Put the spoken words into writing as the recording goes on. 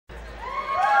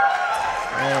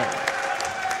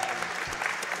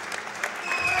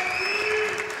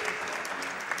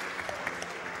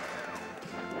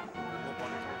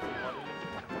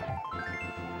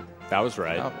I was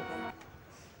right. Oh.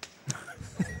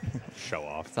 Show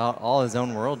off. It's all his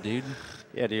own world, dude.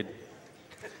 Yeah, dude.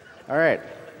 All right.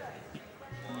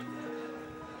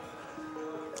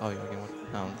 Oh, you're getting one.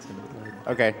 Oh, it's gonna be weird.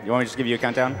 Okay, you want me to just give you a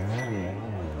countdown?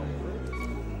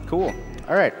 Cool.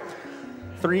 All right.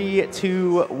 3,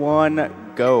 2,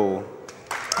 1, go.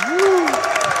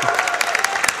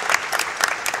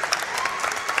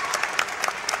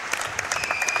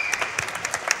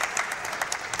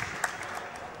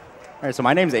 All right, so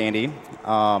my name's Andy.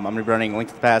 I'm going to be running Link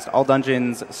to the Past, all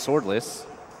dungeons, swordless.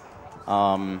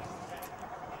 I'm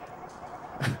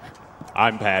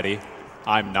Patty.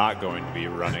 I'm not going to be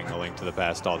running A Link to the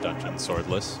Past all dungeons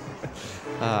swordless.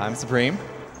 I'm Supreme.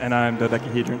 And I'm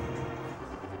Dodecahedron.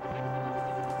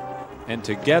 And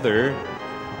together,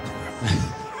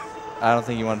 I don't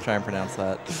think you want to try and pronounce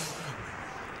that.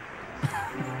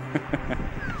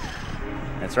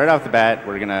 It's right off the bat.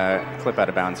 We're going to clip out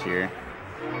of bounds here.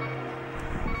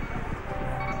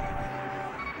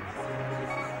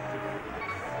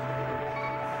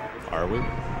 are we?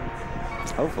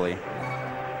 Hopefully.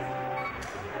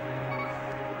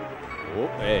 Oh,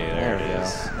 hey, there it we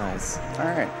is. go. Nice. All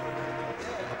right.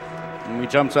 And we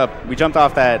jumped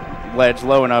off that ledge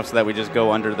low enough so that we just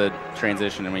go under the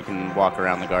transition and we can walk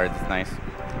around the guards. It's nice.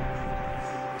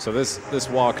 So this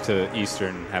walk to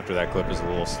Eastern after that clip is a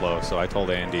little slow, so I told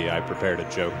Andy I prepared a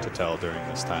joke to tell during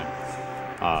this time.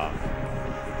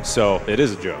 So it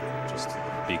is a joke, just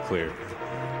to be clear.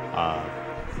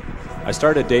 I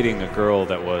started dating a girl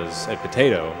that was a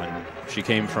potato, and she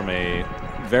came from a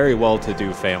very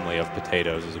well-to-do family of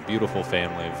potatoes. It was a beautiful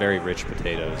family, very rich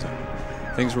potatoes,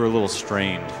 and things were a little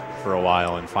strained for a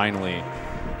while, and finally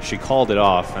she called it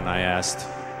off, and I asked,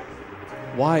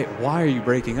 why are you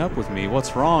breaking up with me?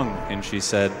 What's wrong? And she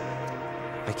said,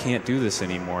 I can't do this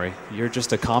anymore. You're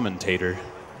just a commentator.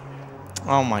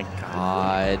 Oh my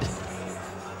God.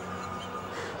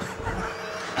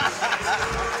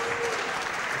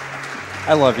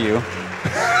 I love you.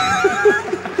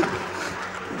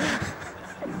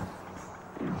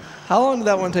 How long did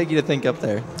that one take you to think up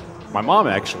there? My mom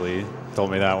actually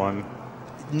told me that one.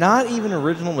 Not even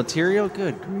original material?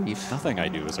 Good grief. Nothing I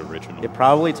do is original. It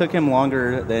probably took him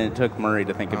longer than it took Murray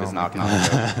to think of his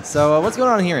knock-knock joke. So what's going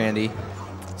on here, Andy?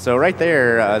 So right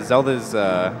there, Zelda's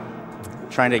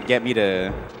trying to get me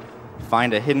to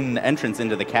find a hidden entrance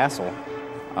into the castle.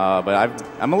 But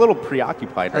I'm a little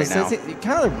preoccupied right now. It's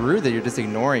kind of rude that you're just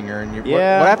ignoring her. And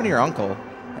Yeah. What happened to your uncle?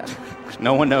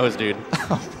 No one knows, dude.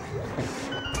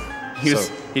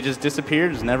 He just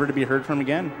disappeared, is never to be heard from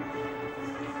again.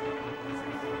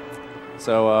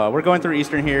 So we're going through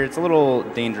Eastern here. It's a little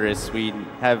dangerous. We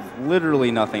have literally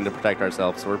nothing to protect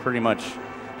ourselves, so we're pretty much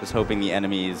just hoping the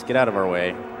enemies get out of our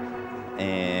way.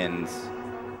 And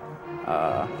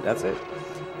that's it.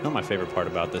 You know, my favorite part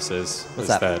about this is What's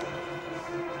that that?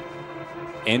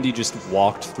 Andy just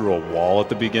walked through a wall at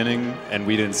the beginning, and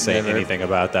we didn't say Never. anything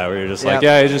about that. We were just Yeah. like,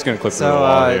 yeah, he's just going to clip through a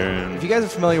wall here. And if you guys are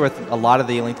familiar with a lot of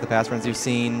the Link to the Past runs you've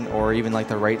seen, or even like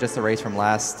the race from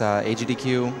last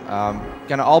AGDQ,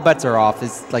 kind of all bets are off.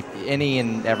 It's like any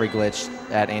and every glitch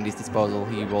at Andy's disposal,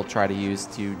 he will try to use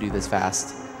to do this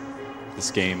fast.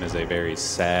 this game is a very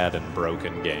sad and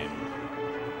broken game.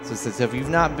 So if you've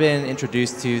not been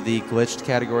introduced to the glitched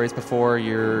categories before,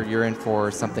 you're in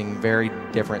for something very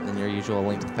different than your usual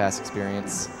Link to the Past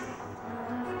experience.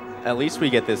 At least we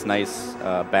get this nice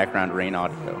background rain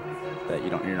audio that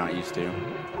you're not used to.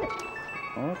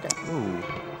 Okay. Ooh.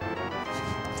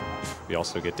 We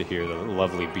also get to hear the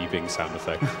lovely beeping sound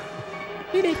effect.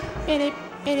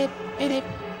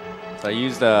 So I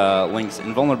used Link's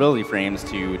invulnerability frames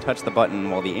to touch the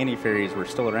button while the anti-fairies were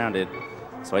still around it,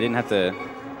 so I didn't have to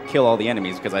kill all the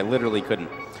enemies because I literally couldn't.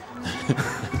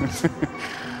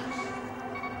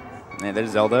 And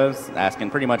there's Zelda asking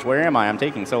pretty much, where am I? I'm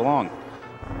taking so long.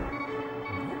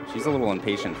 She's a little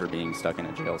impatient for being stuck in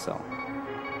a jail cell.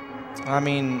 I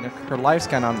mean, her life's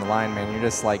kind of on the line, man. You're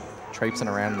just like traipsing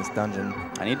around in this dungeon.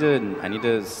 I need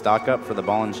to stock up for the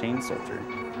ball and chain soldier.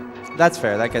 That's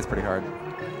fair. That gets pretty hard.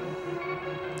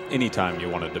 Anytime you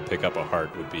wanted to pick up a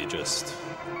heart would be just...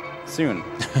 Soon.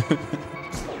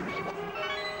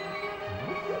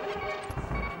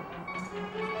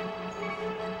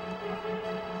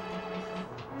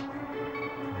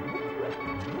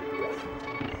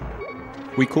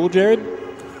 We cool, Jared?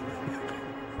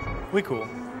 We cool.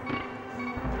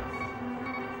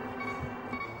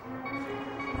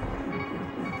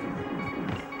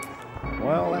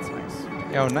 Well, that's nice.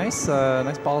 Yo, nice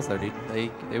balls there, dude.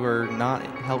 They were not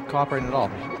cooperating at all.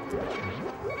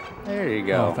 There you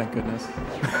go. Oh, thank goodness.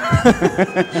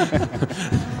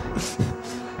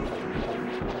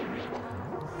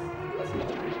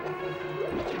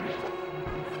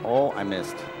 Oh, I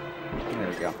missed. There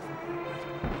we go.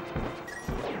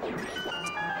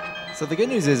 So the good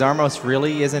news is Armos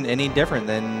really isn't any different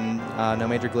than No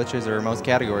Major Glitches or most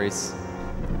categories.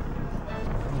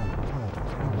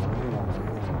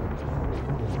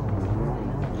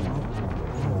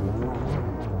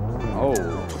 Oh,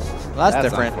 Well, that's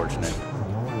different. Unfortunate.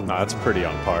 No, that's pretty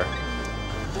on par.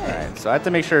 All right, so I have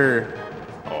to make sure.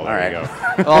 Oh, there you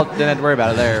go. Well, didn't have to worry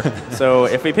about it there. So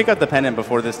if we pick up the pendant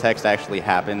before this text actually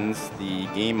happens, the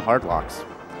game hard locks,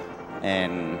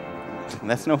 and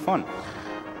that's no fun.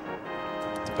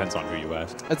 Depends on who you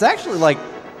ask. It's actually like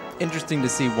interesting to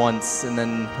see once and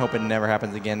then hope it never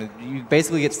happens again. You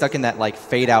basically get stuck in that like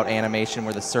fade out animation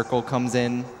where the circle comes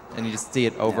in and you just see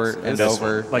it over and This-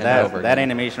 over like and that, over. that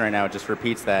again. animation right now just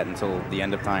repeats that until the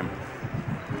end of time.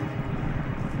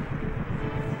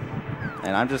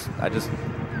 And I just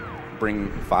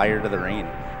bring fire to the rain.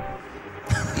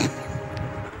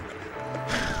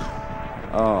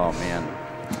 Oh man,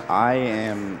 I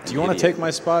am. Do you want to take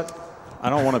my spot? I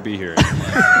don't want to be here.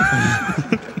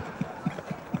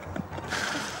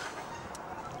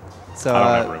 So I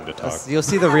don't have room to talk. you'll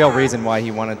see the real reason why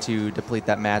he wanted to deplete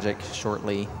that magic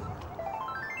shortly.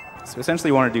 So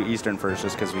essentially, we want to do Eastern first,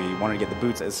 just because we want to get the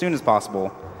boots as soon as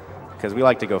possible, because we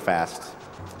like to go fast.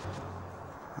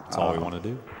 That's all we want to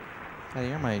do. Hey,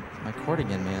 you're my court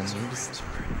again, man. You're just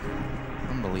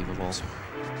unbelievable.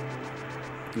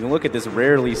 You can look at this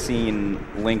rarely seen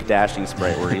Link dashing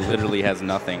sprite where he literally has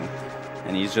nothing,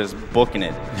 and he's just booking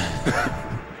it.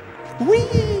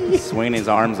 Whee! Swinging his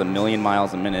arms a million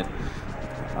miles a minute.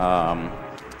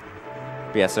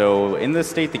 But yeah, so in the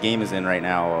state the game is in right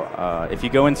now, if you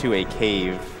go into a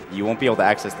cave, you won't be able to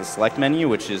access the select menu,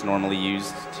 which is normally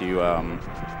used to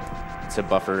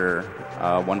buffer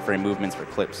one-frame movements for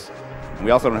clips. And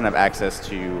we also don't have access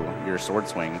to your sword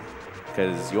swing,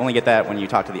 because you only get that when you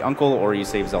talk to the uncle or you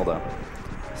save Zelda.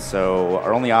 So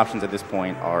our only options at this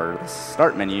point are the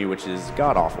start menu, which is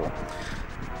god-awful,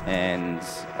 and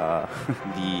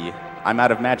the I'm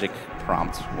out of magic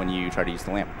prompt when you try to use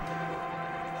the lamp.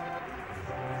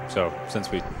 So, since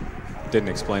we didn't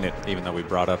explain it, even though we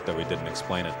brought up that we didn't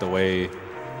explain it, the way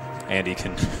Andy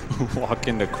can walk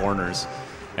into corners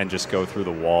and just go through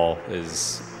the wall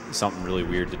is something really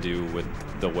weird to do with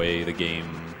the way the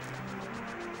game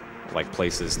like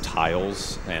places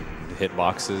tiles and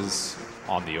hitboxes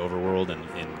on the overworld and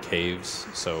in caves.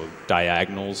 So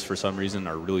diagonals for some reason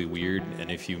are really weird, and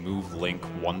if you move Link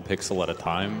 1 pixel at a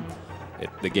time,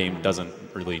 the game doesn't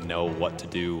really know what to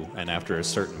do, and after a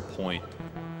certain point,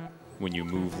 when you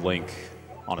move Link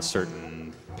on a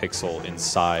certain pixel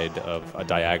inside of a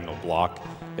diagonal block,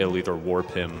 it'll either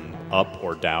warp him up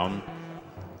or down.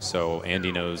 So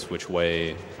Andy knows which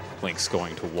way Link's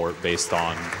going to warp based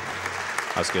on,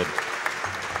 that's good,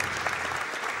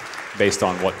 based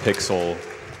on what pixel,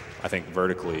 I think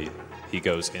vertically, he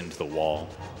goes into the wall.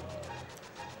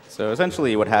 So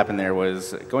essentially what happened there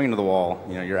was going into the wall,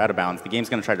 you're out of bounds. The game's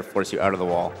going to try to force you out of the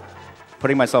wall.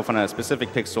 Putting myself on a specific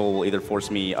pixel will either force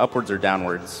me upwards or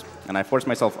downwards, and I forced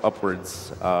myself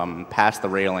upwards past the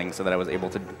railing so that I was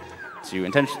able to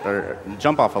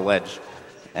jump off a ledge,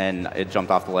 and it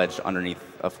jumped off the ledge underneath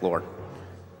a floor.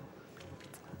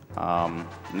 And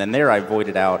then there I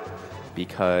voided out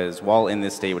because while in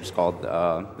this state, which is called,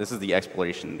 this is the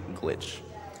exploration glitch.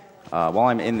 While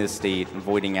I'm in this state,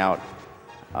 voiding out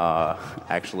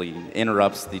actually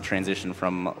interrupts the transition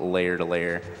from layer to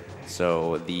layer.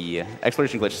 So the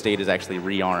exploration glitch state is actually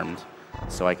rearmed,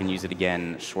 so I can use it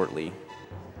again shortly.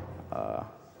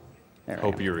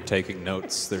 Hope you were taking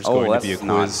notes. There's going to be a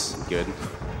quiz. Not good.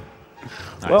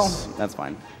 Nice. Well, that's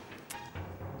fine.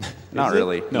 Not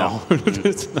really. No,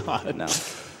 it's not. No.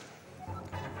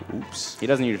 Oops. He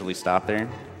doesn't usually stop there.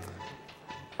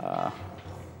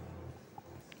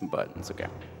 But it's okay.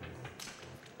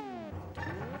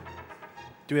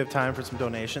 Do we have time for some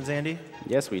donations, Andy?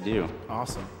 Yes, we do.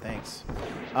 Awesome, thanks.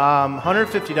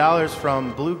 $150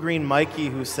 from Blue Green Mikey,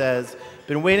 who says,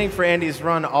 been waiting for Andy's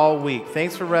run all week.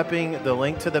 Thanks for repping the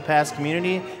Link to the Past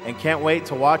community and can't wait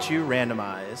to watch you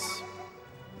randomize.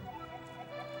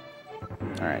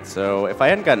 All right, so if I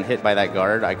hadn't gotten hit by that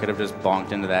guard, I could have just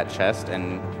bonked into that chest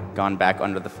and gone back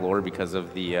under the floor because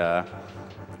of the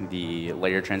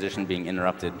layer transition being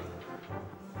interrupted.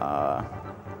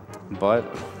 But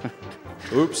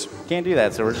Oops. can't do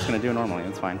that, so we're just going to do it normally.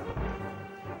 That's fine.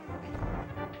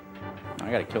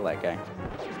 I got to kill that guy.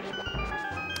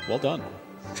 Well done.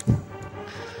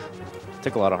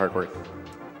 Took a lot of hard work.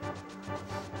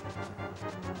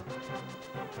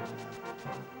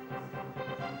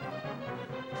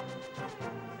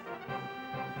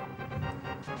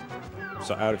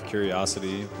 So out of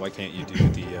curiosity, why can't you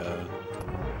do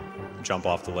jump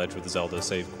off the ledge with Zelda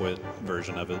save quit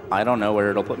version of it. I don't know where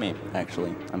it'll put me,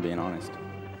 actually. I'm being honest.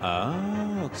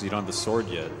 Oh, because you don't have the sword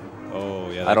yet.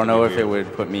 Oh, yeah. I don't know if it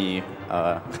would put me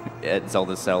at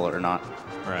Zelda's cell or not.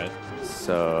 Right.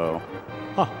 So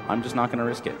I'm just not going to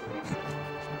risk it.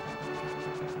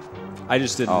 I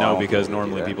just didn't know because do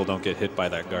normally that. people don't get hit by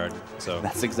that guard. So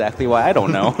That's exactly why I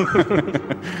don't know.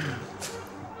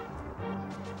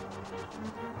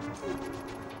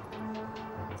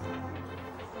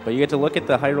 But you get to look at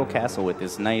the Hyrule Castle with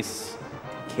this nice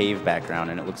cave background,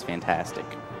 and it looks fantastic.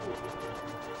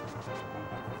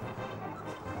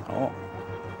 Oh.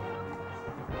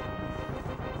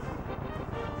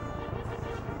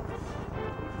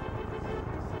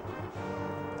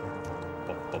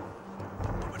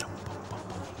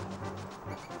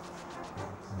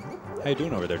 how you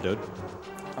doing over there, dude?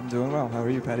 I'm doing well. How are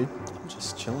you, Patty? I'm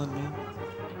just chilling, man.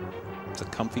 It's a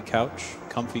comfy couch,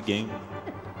 comfy game,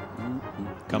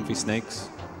 comfy snakes.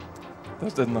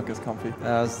 Those didn't look as comfy.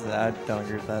 I don't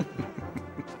agree with that.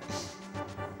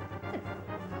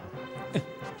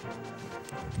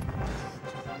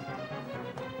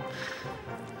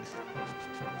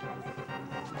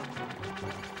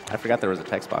 I forgot there was a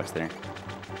text box there.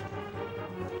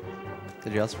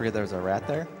 Did you also forget there was a rat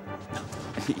there?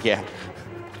 Yeah.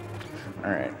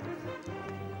 All right.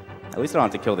 At least I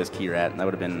don't have to kill this key rat. That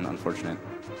would have been unfortunate.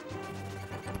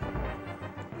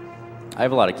 I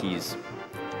have a lot of keys.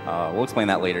 We'll explain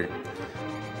that later.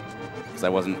 Because I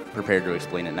wasn't prepared to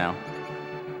explain it now.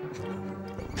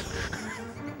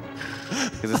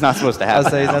 Because it's not supposed to I was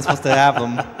happen. saying he's not supposed to have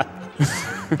them.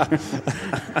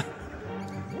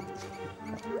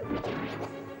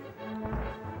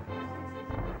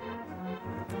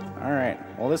 All right.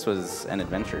 Well, this was an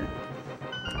adventure.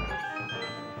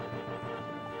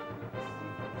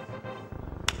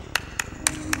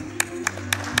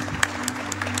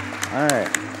 All right.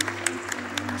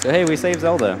 So hey, we saved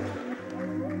Zelda.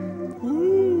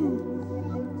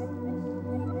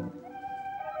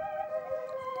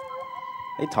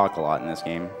 They talk a lot in this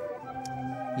game.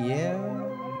 Yeah.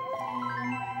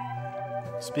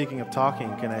 Speaking of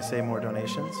talking, can I say more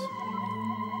donations?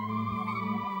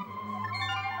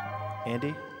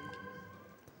 Andy?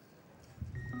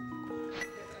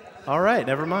 All right,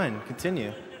 never mind.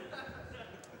 Continue.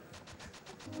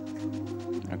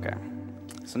 Okay.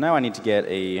 So now I need to get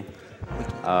a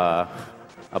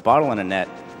bottle and a net.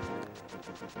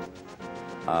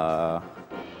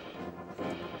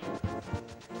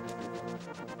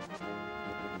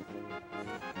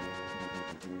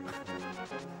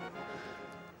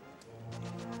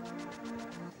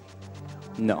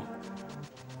 No.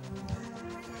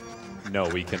 No,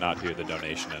 we cannot hear the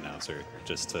donation announcer.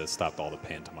 Just to stop all the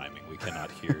pantomiming, we cannot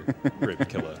hear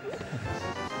Ribkilla.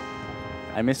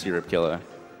 I miss you, Ribkilla.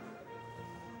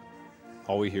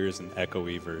 All we hear is an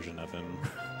echoey version of him.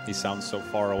 He sounds so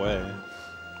far away.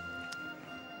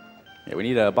 Yeah, we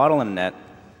need a bottle and a net.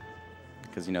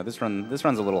 Because, you know, this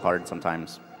run's a little hard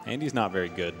sometimes. Andy's not very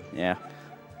good. Yeah.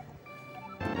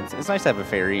 It's nice to have a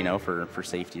fairy, you know, for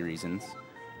safety reasons.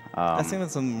 I think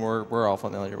that's something we're all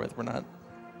familiar with. We're not.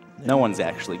 No one's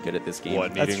actually good at this game.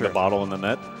 What, That's needing the true. bottle in the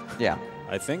net? Yeah.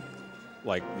 I think,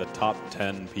 like, the top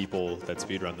 10 people that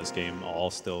speedrun this game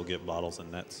all still get bottles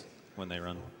and nets when they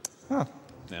run. Huh.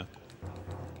 Yeah.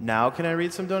 Now can I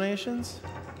read some donations?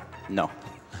 No.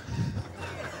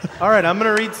 All right, I'm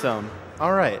going to read some.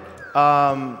 All right.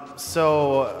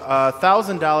 So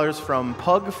 $1,000 from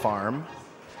Pug Farm.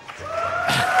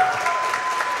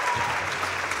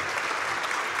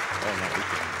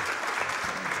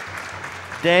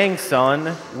 Dang, son,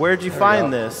 where'd you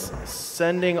find this?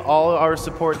 Sending all our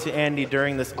support to Andy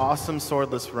during this awesome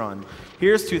swordless run.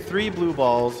 Here's to 3 blue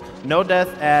balls, no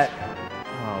death at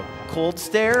Cold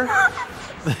Stare,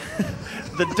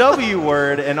 the W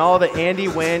word, and all the Andy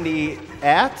Wandy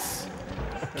ats.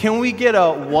 Can we get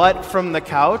a what from the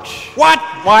couch? What?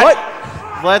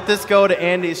 Let this go to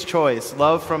Andy's choice.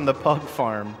 Love from the Pug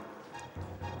Farm.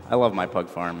 I love my pug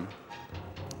farm.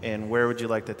 And where would you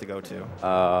like that to go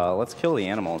to? Let's kill the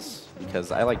animals,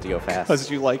 because I like to go fast.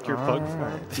 Because you like your pug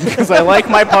farm? Because I like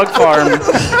my pug farm.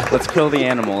 Let's kill the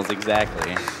animals,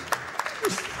 exactly.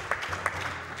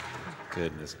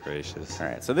 Goodness gracious. All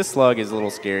right, so this slug is a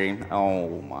little scary.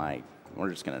 Oh my, we're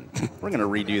gonna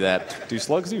redo that. Do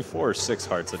slugs do 4 or 6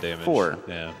 hearts of damage? 4.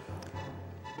 Yeah.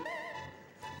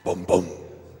 Boom, boom.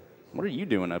 What are you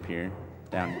doing up here?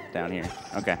 Down here.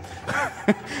 Okay.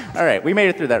 All right, we made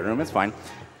it through that room. It's fine.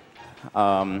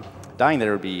 Dying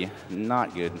there would be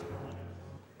not good.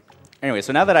 Anyway,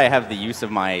 so now that I have the use of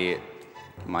my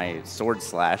sword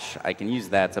slash, I can use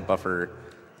that to buffer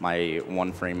my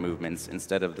 1-frame movements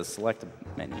instead of the select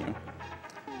menu.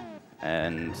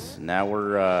 And now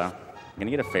we're going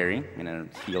to get a fairy. I'm going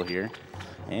to heal here.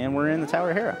 And we're in the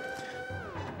Tower of Hera.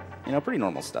 You know, pretty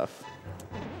normal stuff.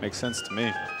 Makes sense to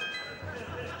me.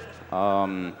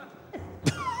 Okay.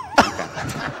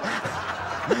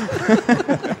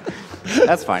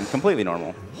 That's fine. Completely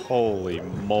normal. Holy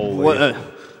moly. What?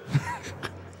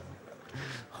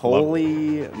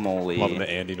 Holy moly. Love the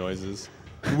Andy noises.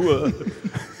 And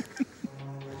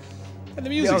the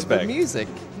music's back. The music.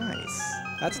 Nice.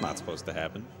 That's not supposed to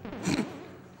happen.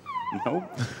 Nope.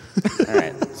 All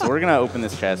right, so we're going to open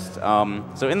this chest.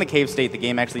 So in the cave state, the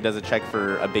game actually does a check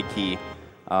for a big key.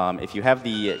 If you have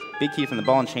the big key from the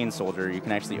Ball and Chain Soldier, you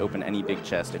can actually open any big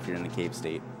chest if you're in the cave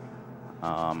state.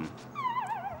 And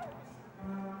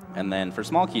then for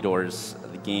small key doors,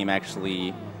 the game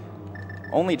actually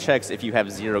only checks if you have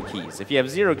 0 keys. If you have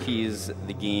 0 keys,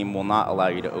 the game will not allow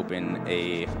you to open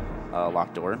a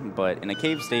locked door. But in a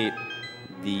cave state,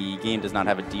 the game does not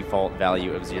have a default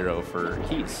value of 0 for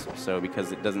keys. So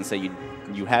because it doesn't say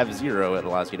you have 0, it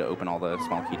allows you to open all the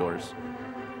small key doors.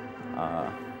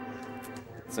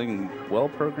 It's a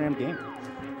well-programmed game.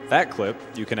 That clip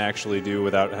you can actually do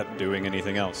without doing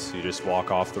anything else. You just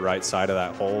walk off the right side of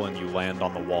that hole and you land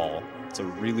on the wall. It's a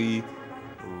really,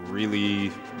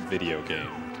 really video game.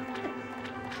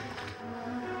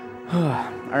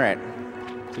 All right.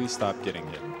 Please stop getting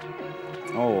hit.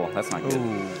 Oh, that's not good.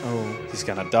 Oh, He's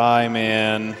gonna die,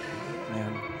 man.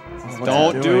 man. What's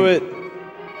Don't he do it. doing?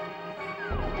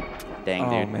 Dang,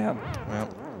 Oh, dude. man. Well,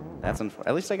 That's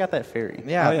at least I got that fairy.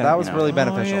 yeah, Oh, yeah. that was You know. really Oh,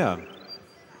 beneficial. yeah.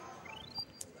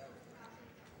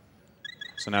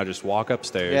 So now just walk Yeah,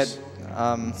 upstairs.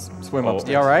 Swim Oh, upstairs.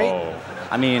 You all right? oh.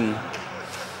 I mean,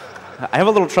 I have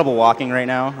a little trouble walking right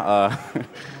now.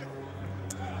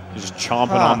 You're just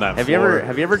chomping on that Have you floor.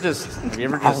 ever just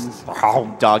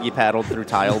doggy paddled through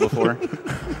tile before?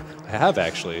 I have,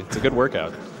 actually. It's a good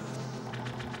workout.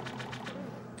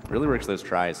 Really works those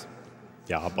tries.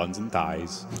 Yeah, buns and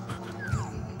thighs.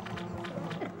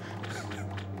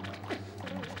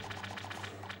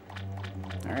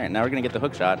 All right, now we're gonna get the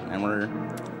hook shot, and we're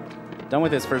done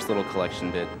with this first little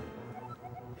collection bit.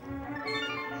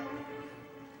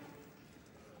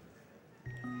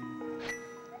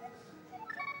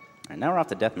 All right, now we're off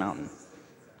to Death Mountain.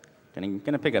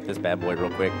 Gonna pick up this bad boy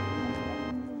real quick.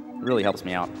 It really helps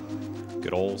me out.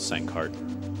 Good old Sankart.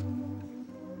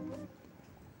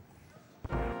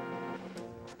 All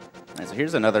right, so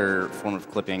here's another form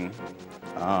of clipping.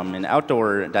 In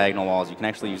outdoor diagonal walls, you can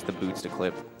actually use the boots to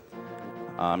clip.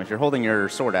 If you're holding your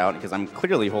sword out, because I'm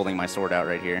clearly holding my sword out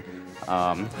right here,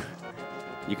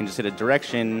 you can just hit a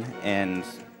direction and...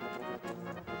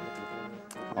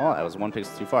 Oh, that was 1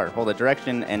 pixel too far. Hold a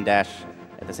direction and dash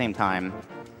at the same time,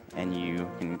 and you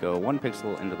can go 1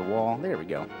 pixel into the wall. There we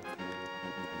go.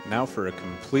 Now for a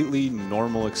completely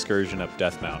normal excursion up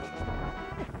Death Mountain.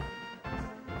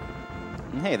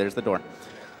 And hey, there's the door.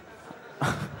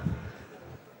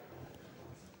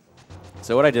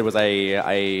 So what I did was I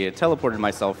teleported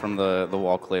myself from the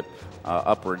wall clip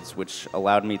upwards, which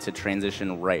allowed me to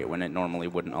transition right when it normally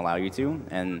wouldn't allow you to.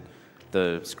 And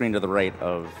the screen to the right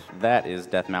of that is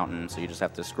Death Mountain, so you just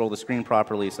have to scroll the screen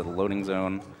properly so the loading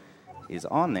zone is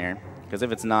on there. Because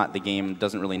if it's not, the game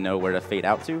doesn't really know where to fade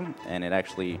out to, and it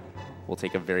actually will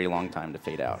take a very long time to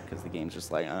fade out, because the game's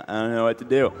just like, I don't know what to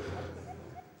do.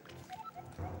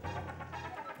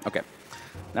 Okay,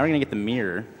 now we're gonna get the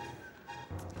mirror.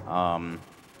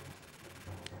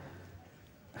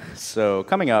 So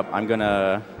coming up, I'm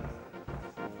gonna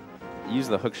use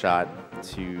the hook shot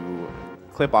to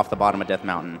clip off the bottom of Death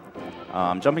Mountain.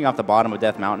 Jumping off the bottom of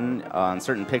Death Mountain on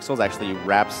certain pixels actually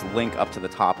wraps Link up to the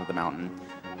top of the mountain,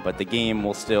 but the game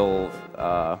will still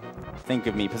think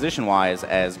of me position-wise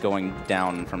as going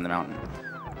down from the mountain.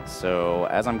 So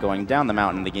as I'm going down the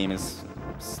mountain, the game is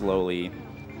slowly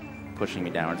pushing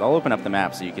me downwards. I'll open up the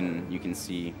map so you can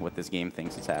see what this game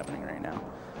thinks is happening right now.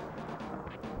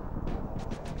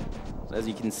 So as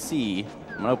you can see,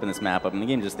 I'm gonna open this map up, and the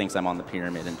game just thinks I'm on the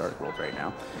pyramid in Dark World right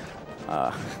now.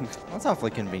 That's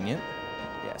awfully convenient.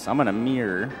 Yeah, so I'm gonna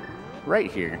mirror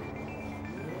right here.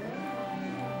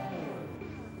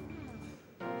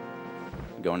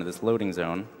 Go into this loading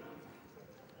zone,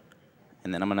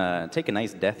 and then I'm gonna take a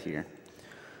nice death here.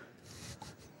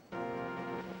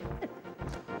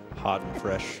 Hot and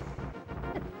fresh.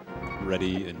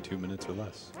 Ready in 2 minutes or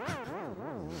less.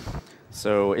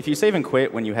 So if you save and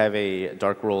quit when you have a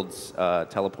Dark Worlds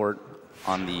teleport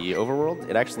on the overworld,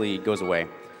 it actually goes away.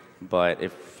 But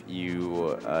if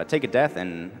you take a death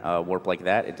and warp like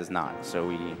that, it does not. So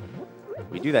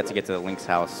we do that to get to Link's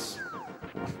house.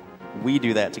 We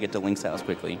do that to get to Link's house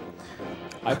quickly.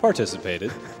 I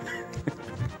participated.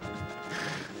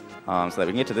 so that we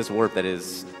can get to this warp that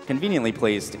is conveniently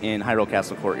placed in Hyrule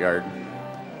Castle Courtyard.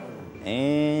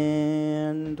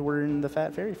 And we're in the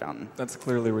Fat Fairy Fountain. That's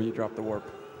clearly where you drop the warp.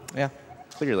 Yeah.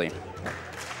 Clearly.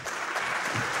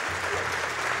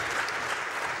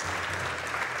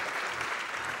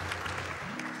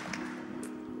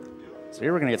 So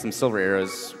here we're going to get some silver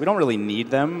arrows. We don't really need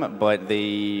them, but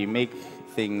they make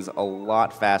things a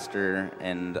lot faster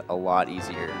and a lot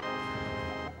easier.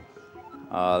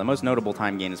 The most notable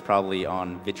time gain is probably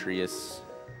on Vitreous,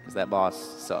 because that boss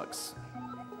sucks.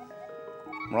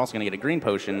 We're also going to get a green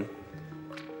potion.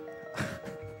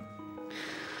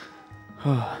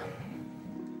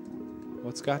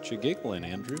 What's got you giggling,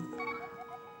 Andrew?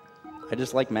 I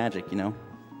just like magic, you know?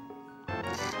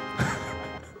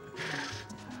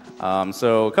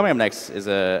 So coming up next is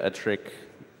a trick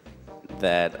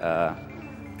that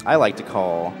I like to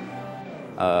call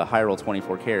Hyrule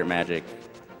 24 karat magic.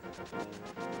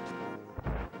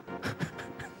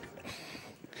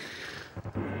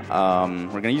 We're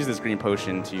going to use this green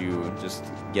potion to just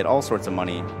get all sorts of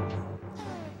money.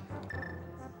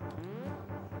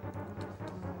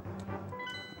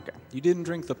 Okay. You didn't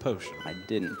drink the potion. I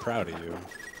didn't. Proud of you.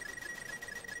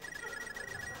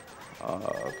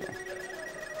 Okay.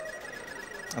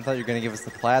 I thought you were going to give us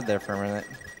the plaid there for a minute.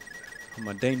 I'm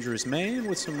a dangerous man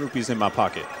with some rupees in my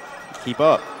pocket. Keep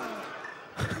up.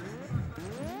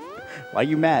 Why are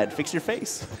you mad? Fix your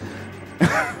face.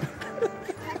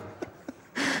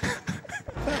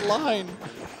 That line.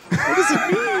 What does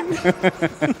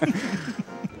it mean?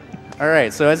 All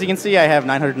right, so as you can see, I have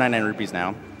 999 rupees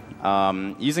now.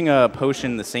 Using a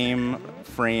potion the same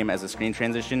frame as a screen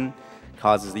transition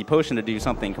causes the potion to do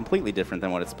something completely different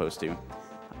than what it's supposed to.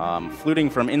 Fluting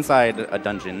from inside a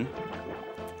dungeon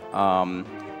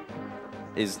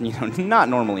is not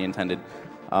normally intended.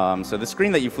 So the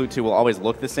screen that you flute to will always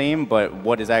look the same, but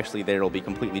what is actually there will be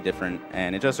completely different.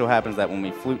 And it just so happens that when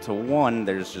we flute to 1,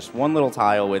 there's just one little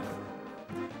tile with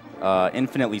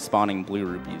infinitely spawning blue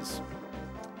rupees.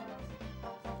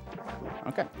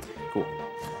 Okay, cool.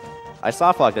 I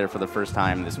softlocked there for the first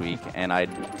time this week, and I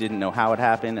didn't know how it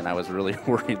happened, and I was really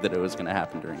worried that it was going to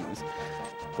happen during this.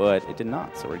 But it did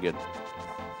not, so we're good.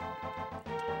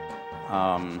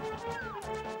 I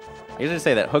usually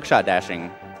say that hookshot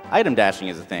dashing, item dashing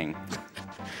is a thing.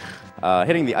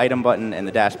 Hitting the item button and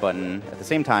the dash button at the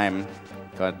same time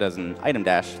does an item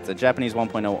dash. It's a Japanese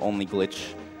 1.0 only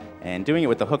glitch, and doing it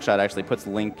with the hookshot actually puts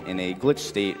Link in a glitch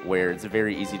state where it's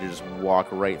very easy to just walk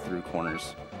right through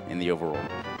corners in the overworld.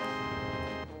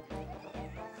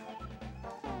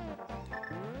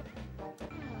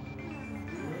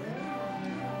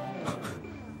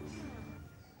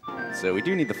 So we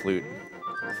do need the flute.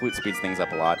 The flute speeds things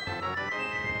up a lot.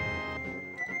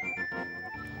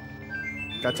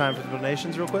 Got time for the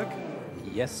donations real quick?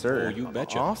 Yes, sir. Oh, you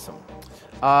betcha. Awesome.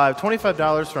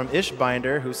 $25 from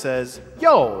Ishbinder, who says,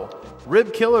 "Yo,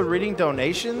 Rib Killer reading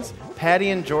donations,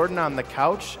 Patty and Jordan on the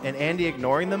couch, and Andy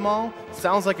ignoring them all?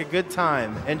 Sounds like a good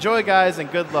time. Enjoy, guys,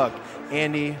 and good luck.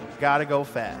 Andy, gotta go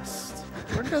fast."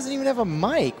 Jordan doesn't even have a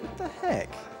mic. What the heck?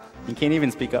 He can't even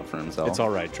speak up for himself. It's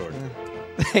all right, Jordan.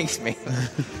 Thanks, man.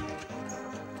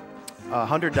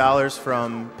 $100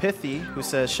 from Pithy, who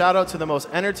says, "Shout out to the most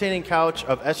entertaining couch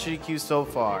of SGQ so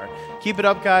far. Keep it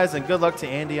up, guys, and good luck to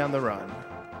Andy on the run."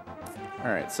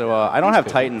 All right, so I don't have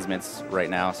Titan's mitts right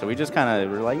now, so we just kind of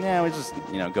were like, yeah, we just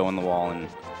go in the wall and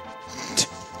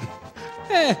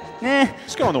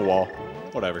Just go on the wall.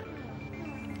 Whatever.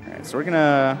 All right, so we're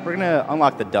gonna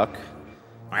unlock the duck,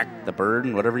 the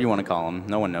bird, whatever you want to call him.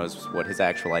 No one knows what his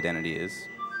actual identity is.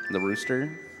 The rooster.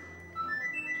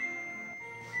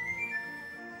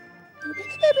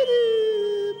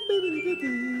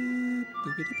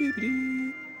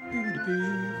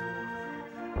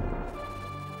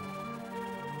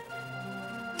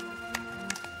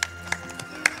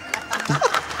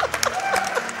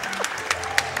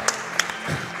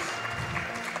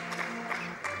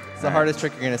 It's the hardest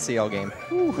trick you're going to see all game.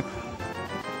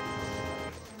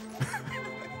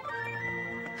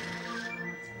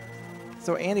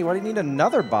 So, Andy, why do you need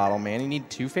another bottle, man? You need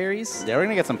 2 fairies? Yeah, we're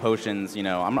gonna get some potions.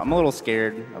 I'm a little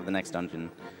scared of the next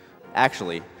dungeon,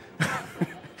 actually.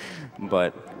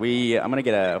 But I'm gonna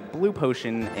get a blue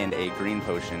potion and a green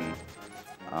potion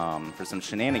for some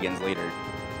shenanigans later.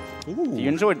 Ooh. If you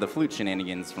enjoyed the flute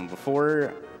shenanigans from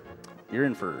before, you're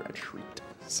in for a treat.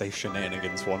 Say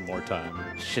shenanigans one more time.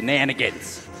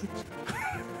 Shenanigans.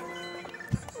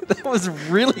 That was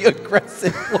really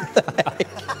aggressive. What the heck?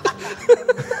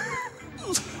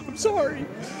 I'm sorry.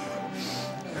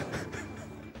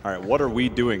 All right, what are we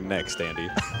doing next, Andy?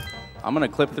 I'm gonna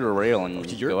clip through a rail and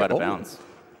You're- go out of oh. bounds.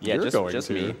 Yeah, You're going just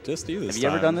to. me. Just you this Have you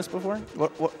ever time. done this before?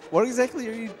 What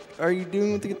exactly are you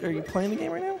doing with are you playing the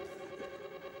game right now?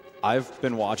 I've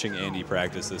been watching Andy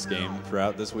practice this game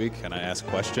throughout this week, and I ask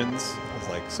questions. It's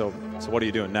like, so what are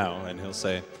you doing now? And he'll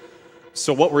say,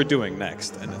 so what we're doing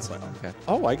next. And it's like, Okay.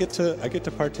 oh, I get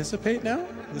to participate now?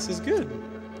 This is good.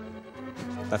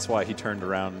 That's why he turned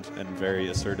around and very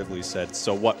assertively said,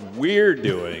 so what we're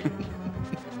doing.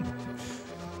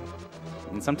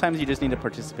 And sometimes you just need a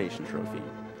participation trophy.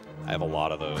 I have a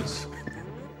lot of those.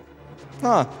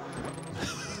 Huh.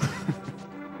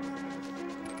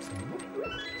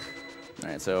 All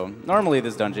right, so normally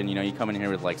this dungeon, you come in here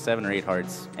with like 7 or 8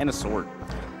 hearts and a sword.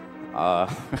 But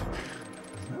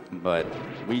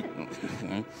we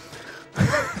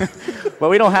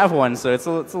don't have one, so it's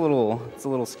a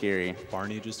little scary.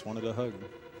 Barney just wanted a hug.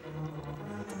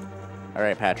 All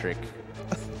right, Patrick.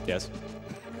 Yes?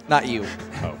 Not you.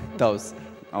 Oh. Those.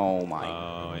 Oh my.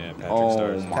 Oh, yeah, Patrick Oh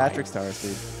Stars. my. Patrick Stars,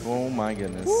 dude. Oh my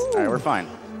goodness. All right, we're fine.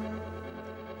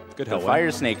 Good The help.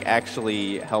 fire snake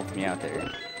actually helped me out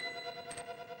there.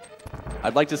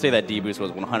 I'd like to say that D-boost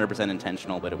was 100%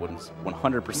 intentional, but it was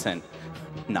 100%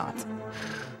 not.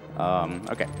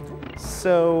 Okay,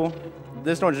 so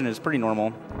this dungeon is pretty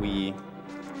normal. We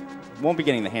won't be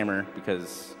getting the hammer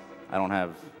because I don't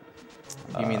have...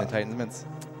 You mean the Titans mitts?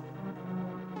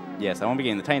 Yes, I won't be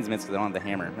getting the Titans mitts because I don't have the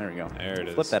hammer. There we go. There it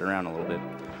is. Flip that around a little bit.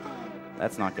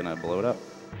 That's not going to blow it up.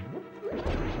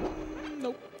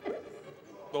 Nope.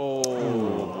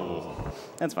 Oh.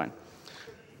 That's fine.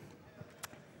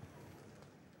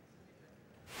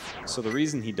 So the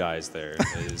reason he dies there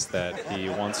is that he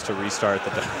wants to restart the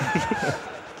dungeon.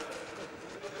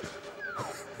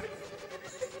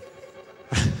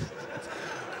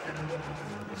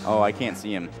 Oh, I can't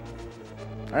see him.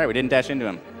 All right, we didn't dash into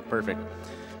him. Perfect.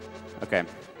 Okay,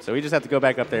 so we just have to go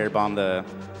back up there, bomb the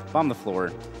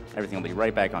floor. Everything will be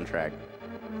right back on track.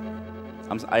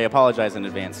 I apologize in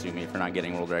advance to me for not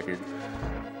getting world record.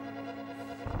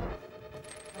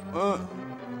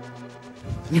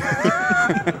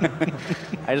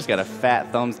 I just got a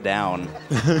fat thumbs down.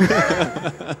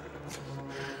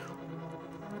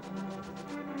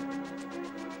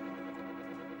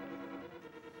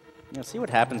 See what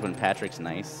happens when Patrick's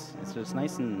nice. It's just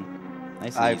nice and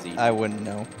easy. I wouldn't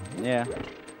know. Yeah.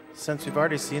 Since we've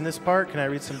already seen this part, can I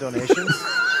read some donations?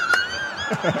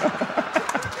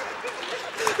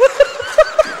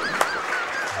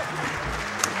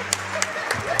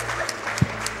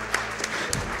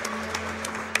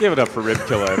 Give it up for Rib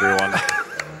Killer, everyone.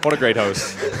 What a great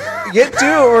host. Get to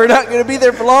it. We're not going to be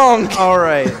there for long. All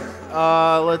right.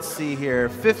 Let's see here.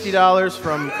 $50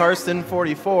 from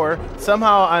Karsten44.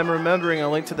 Somehow I'm remembering A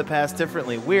Link to the Past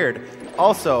differently. Weird.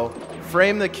 Also,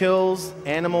 Frame the Kills,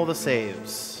 Animal the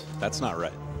Saves. That's not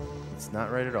right. It's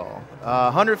not right at all.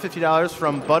 $150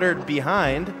 from Buttered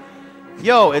Behind.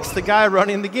 Yo, it's the guy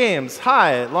running the games.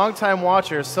 Hi, longtime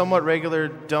watcher, somewhat regular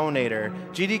donator.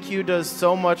 GDQ does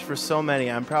so much for so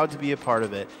many. I'm proud to be a part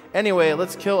of it. Anyway,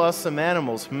 let's kill us some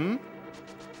animals,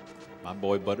 My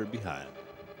boy Buttered Behind.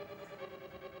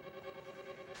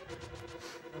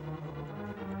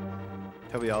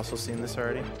 Have we also seen this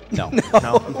already? No.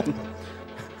 No.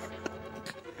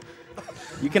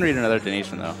 You can read another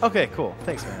donation, though. Okay, cool.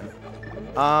 Thanks, man.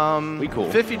 We cool.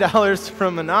 $50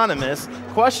 from Anonymous.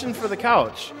 Question for the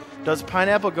couch. Does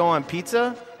pineapple go on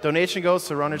pizza? Donation goes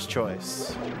to Runner's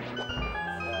Choice.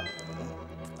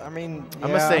 I mean,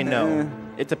 I'm going to say no.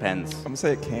 It depends. I'm gonna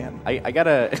say it can. I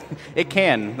gotta... It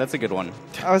can. That's a good one.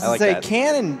 I was I to like say that.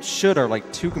 can and should are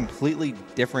like two completely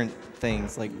different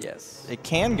things. Like Yes. it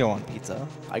can go on pizza.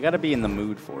 I gotta be in the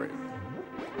mood for it.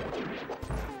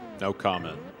 No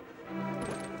comment.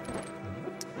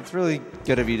 It's really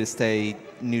good of you to stay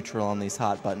neutral on these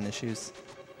hot button issues.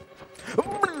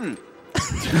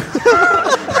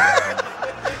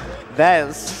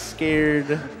 That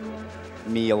scared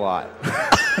me a lot.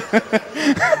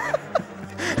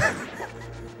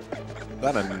 Is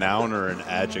that a noun or an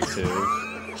adjective?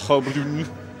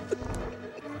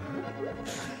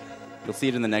 You'll see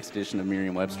it in the next edition of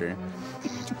Merriam-Webster.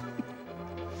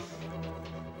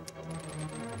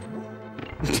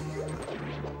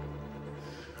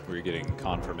 We're getting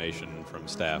confirmation from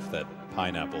staff that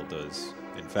pineapple does,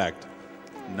 in fact,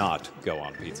 not go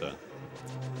on pizza.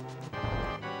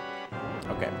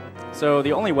 Okay. So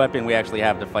the only weapon we actually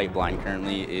have to fight blind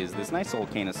currently is this nice old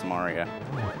cane of Samaria.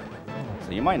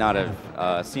 So you might not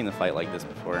have seen the fight like this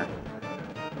before.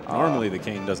 Normally the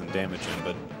cane doesn't damage him,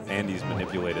 but Andy's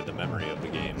manipulated the memory of the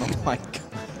game. Oh my god.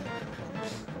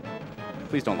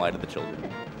 Please don't lie to the children.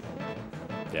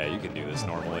 Yeah, you can do this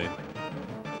normally.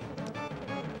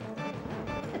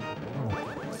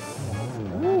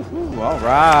 Ooh. Ooh, all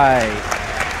right.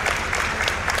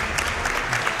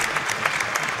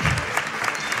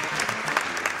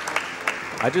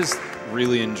 I just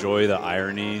really enjoy the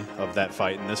irony of that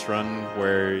fight in this run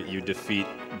where you defeat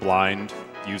blind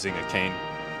using a cane.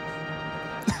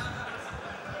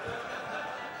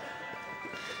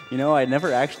 You know, I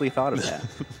never actually thought of that.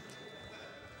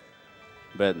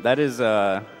 But that is,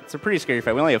 it's a pretty scary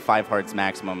fight. We only have 5 hearts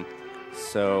maximum,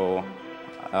 so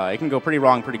it can go pretty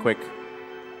wrong pretty quick.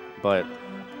 But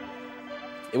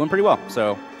it went pretty well,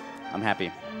 so I'm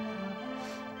happy.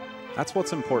 That's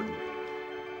what's important.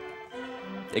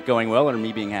 It going well or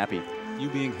me being happy? You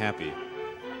being happy.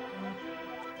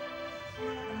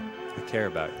 I care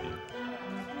about you.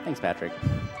 Thanks, Patrick.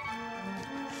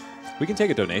 We can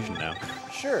take a donation now.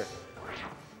 Sure.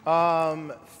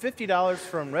 $50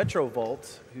 from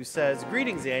Retrovolt, who says,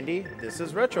 "Greetings, Andy. This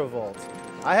is Retrovolt.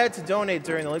 I had to donate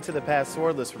during the Link to the Past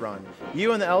Swordless run.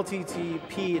 You and the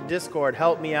LTTP Discord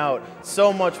helped me out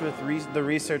so much with the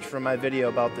research for my video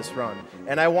about this run,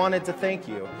 and I wanted to thank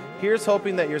you. Here's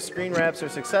hoping that your screen wraps are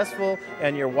successful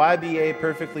and your YBA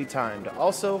perfectly timed.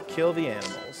 Also, kill the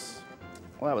animals."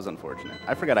 Well, that was unfortunate.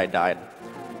 I forgot I died.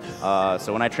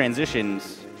 So when I transitioned,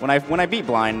 when I beat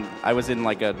blind, I was in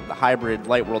like a hybrid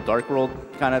light world, dark world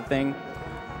kind of thing.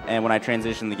 And when I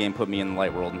transitioned, the game put me in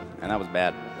light world, and that was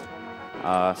bad.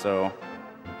 So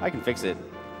I can fix it.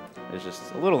 It's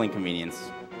just a little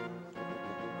inconvenience.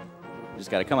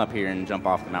 Just got to come up here and jump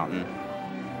off the mountain.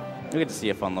 We get to see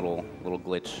a fun little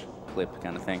glitch clip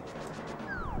kind of thing.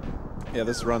 Yeah,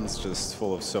 this run's just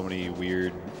full of so many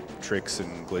weird tricks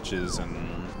and glitches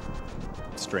and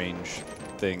strange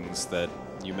things that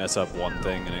you mess up one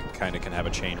thing and it kind of can have a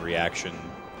chain reaction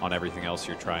on everything else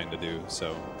you're trying to do.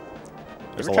 So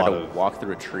there's a Ever lot tried to of walk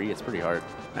through a tree? It's pretty hard.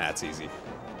 That's easy.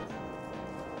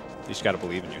 You just got to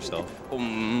believe in yourself.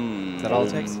 Is that all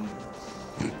it takes?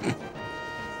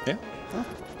 Yeah.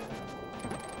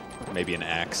 Maybe an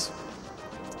axe.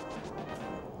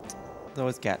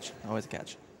 Always catch. Always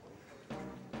catch.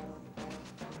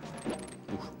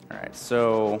 All right,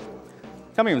 so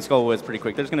coming from Skullwoods pretty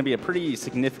quick, there's going to be a pretty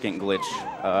significant glitch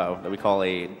that we call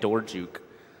a door juke.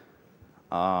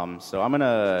 So I'm going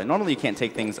to, normally you can't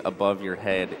take things above your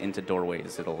head into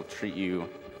doorways. It'll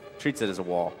treats it as a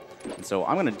wall. And so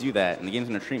I'm going to do that, and the game's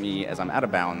going to treat me as I'm out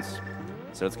of bounds.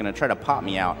 So it's going to try to pop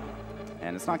me out,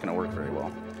 and it's not going to work very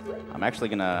well. I'm actually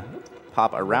going to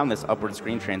pop around this upward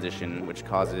screen transition, which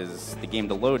causes the game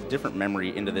to load different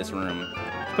memory into this room.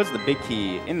 It puts the big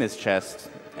key in this chest,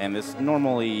 and this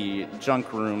normally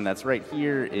junk room that's right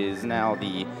here is now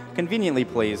the conveniently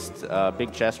placed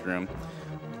big chest room.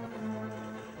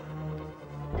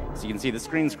 So you can see the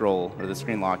screen scroll, or the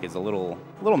screen lock, is a little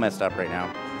messed up right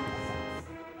now.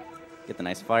 Get the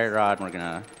nice fire rod,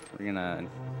 and we're gonna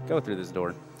go through this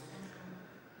door.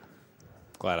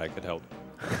 Glad I could help.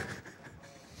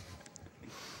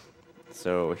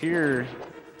 So here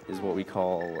is what we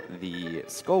call the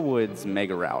Skullwoods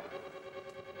Mega Route.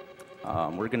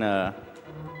 We're gonna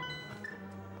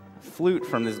flute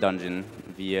from this dungeon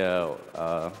via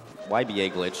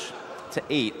YBA glitch to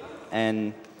 8,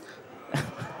 and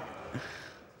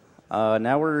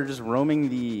now we're just roaming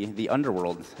the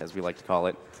underworld, as we like to call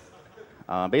it.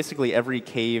 Basically, every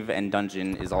cave and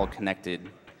dungeon is all connected.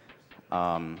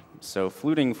 So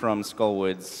fluting from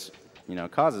Skullwoods,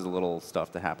 causes a little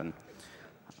stuff to happen.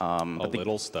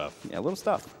 Little stuff. Yeah, little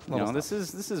stuff. This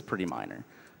is pretty minor.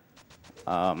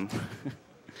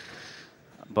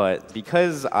 But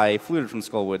because I fluted from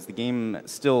Skullwoods, the game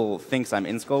still thinks I'm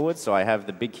in Skullwoods, so I have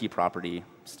the big key property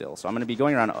still. So I'm going to be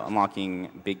going around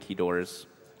unlocking big key doors.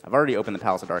 I've already opened the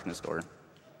Palace of Darkness door.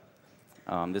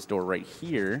 This door right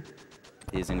here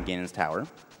is in Ganon's Tower.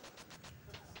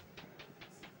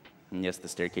 And yes, the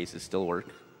staircases still work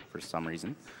for some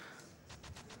reason.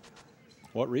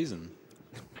 What reason?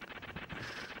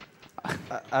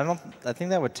 I think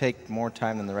that would take more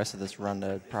time than the rest of this run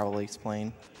to probably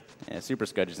explain. Yeah, Super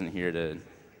Scudge isn't here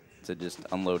to just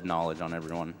unload knowledge on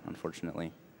everyone,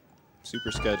 unfortunately.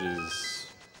 Super Scudge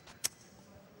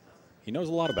he knows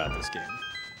a lot about this game.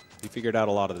 He figured out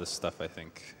a lot of this stuff, I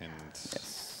think, and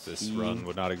Yes. this run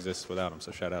would not exist without him.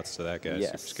 So shout outs to that guy,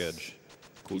 Yes. Super Scudge.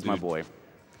 Cool He's dude. my boy.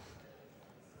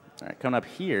 All right, coming up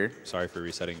here. Sorry for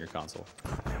resetting your console.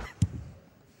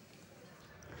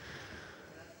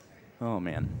 Oh,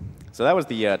 man. So that was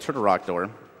the Turtle Rock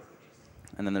door.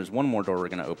 And then there's one more door we're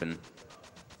going to open.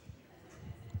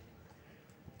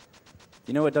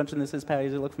 You know what dungeon this is, Patty?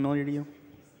 Does it look familiar to you?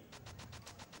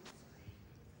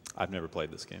 I've never played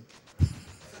this game.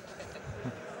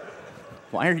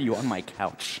 Why are you on my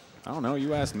couch? I don't know.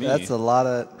 You asked me. That's a lot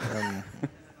of.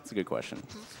 That's a good question.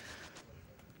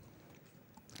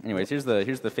 Anyways, here's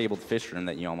the fabled fish room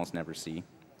that you almost never see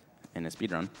in a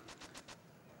speedrun.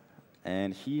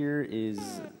 And here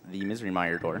is the Misery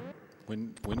Mire door.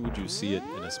 When would you see it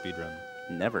in a speedrun?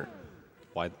 Never.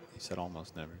 Why? You said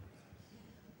almost never.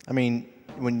 I mean,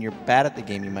 when you're bad at the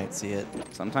game, you might see it.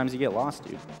 Sometimes you get lost,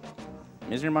 dude.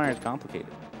 Misery Mire is complicated.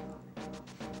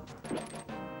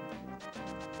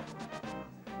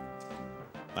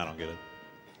 I don't get it.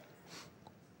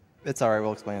 It's all right.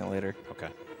 We'll explain it later. Okay.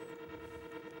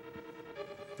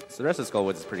 So the rest of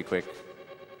Skullwoods is pretty quick.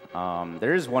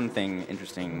 There is one thing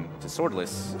interesting to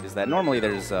Swordless, is that normally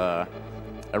there's a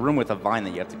room with a vine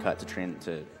that you have to cut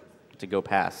to go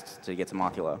past to get to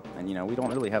Mothula. And, you know, we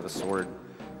don't really have a sword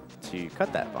to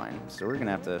cut that vine, so we're going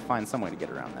to have to find some way to get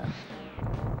around that.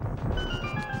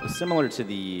 So similar to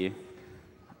the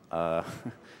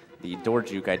the door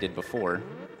juke I did before,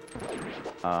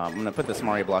 I'm going to put this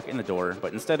Mario block in the door,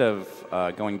 but instead of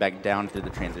going back down through the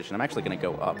transition, I'm actually going to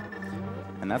go up.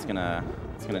 And that's going to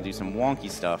do some wonky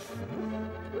stuff.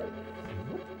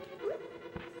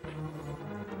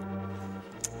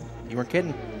 You weren't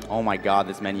kidding. Oh my god,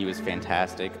 this menu is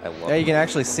fantastic. I love Yeah, you it. can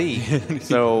actually see.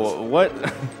 So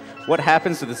what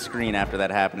happens to the screen after that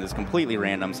happens is completely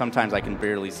random. Sometimes I can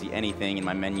barely see anything and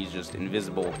my menu's just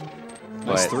invisible.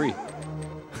 That's But- 3.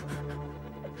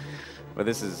 But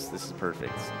this is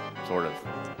perfect, sort of.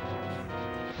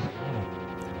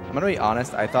 I'm gonna be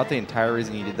honest. I thought the entire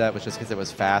reason you did that was just because it was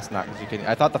fast, not because you could.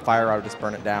 I thought the fire rod would just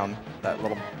burn it down. That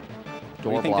little What do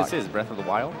door you think block. this is, Breath of the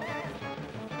Wild?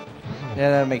 Yeah,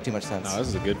 that would make too much sense. No, this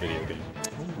is a good video game.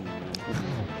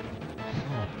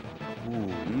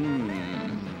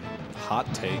 Hot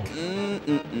take.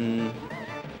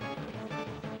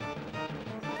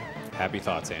 Happy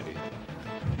thoughts, Andy.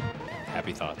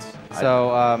 Happy thoughts.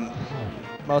 So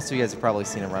most of you guys have probably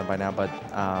seen him run by now, but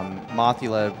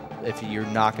Mothula, if you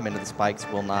knock him into the spikes,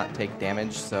 will not take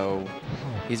damage. So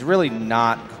he's really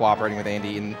not cooperating with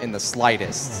Andy in the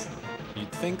slightest.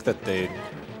 You'd think that they'd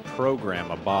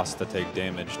program a boss to take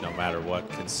damage no matter what,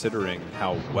 considering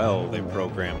how well they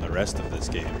program the rest of this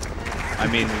game. I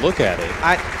mean, look at it.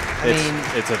 I mean,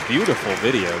 It's a beautiful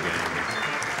video game.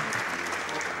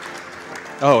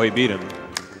 Oh, he beat him.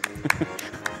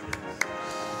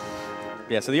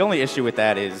 Yeah, so the only issue with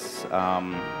that is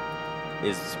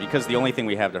because the only thing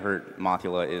we have to hurt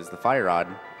Mothula is the Fire Rod,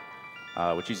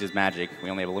 which uses magic. We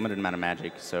only have a limited amount of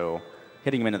magic, so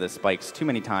hitting him into the spikes too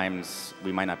many times,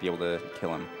 we might not be able to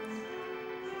kill him.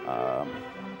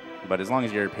 But as long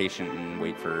as you're patient and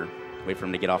wait for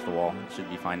him to get off the wall, it should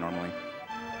be fine normally.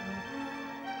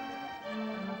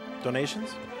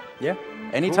 Donations? Yeah.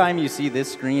 Anytime you see this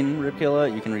screen,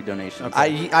 Ripkilla, you can read donations.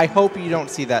 I hope you don't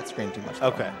see that screen too much. though.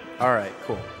 Okay. All right,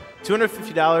 cool.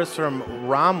 $250 from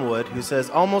Romwood, who says,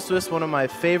 almost missed one of my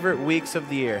favorite weeks of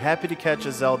the year. Happy to catch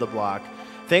a Zelda block.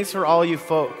 Thanks for all you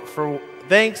folks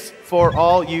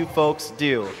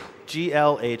do.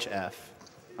 GLHF.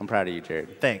 I'm proud of you,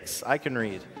 Jared. Thanks. I can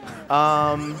read.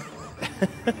 $150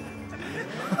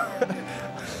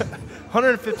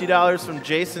 from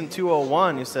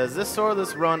Jason201, who says, this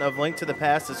swordless run of Link to the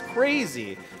Past is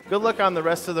crazy. Good luck on the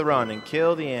rest of the run and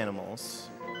kill the animals.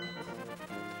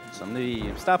 So I'm going to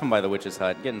be stopping by the witch's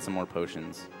hut, getting some more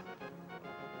potions.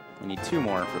 We need 2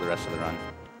 more for the rest of the run.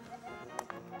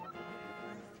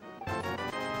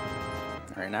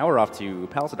 All right, now we're off to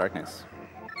Palace of Darkness.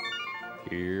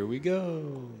 Here we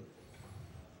go.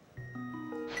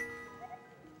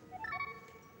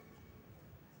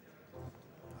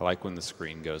 I like when the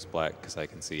screen goes black because I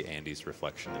can see Andy's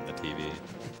reflection in the TV.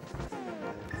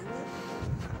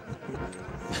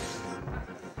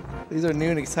 These are new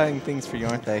and exciting things for you,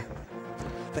 aren't they?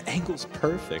 The angle's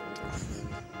perfect.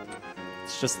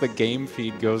 It's just the game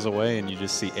feed goes away and you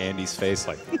just see Andy's face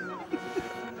like...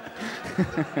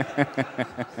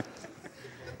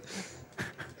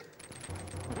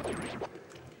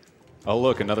 Oh,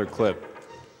 look, another clip.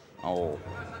 Oh,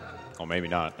 Oh, maybe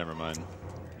not. Never mind.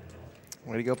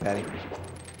 Way to go, Patty.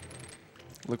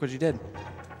 Look what you did.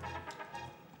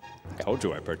 Told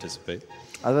you I participate.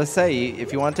 I was gonna say,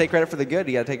 if you want to take credit for the good,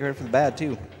 you gotta take credit for the bad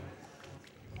too.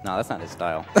 no, that's not his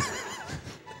style.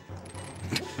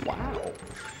 Wow.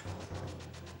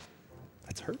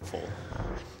 That's hurtful.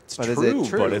 It's But is true, it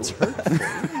true? but it's hurtful.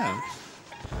 Yeah.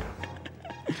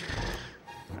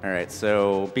 All right,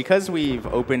 so because we've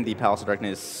opened the Palace of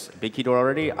Darkness big key door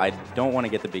already, I don't want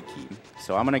to get the big key.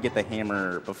 So I'm going to get the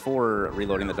hammer before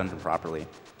reloading the dungeon properly.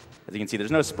 As you can see, there's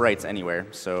no sprites anywhere,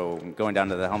 so going down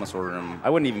to the Helmasaur room,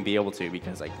 I wouldn't even be able to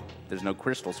because there's no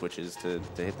crystal switches to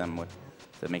hit them with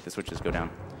to make the switches go down.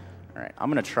 All right,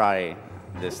 I'm going to try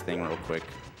this thing real quick.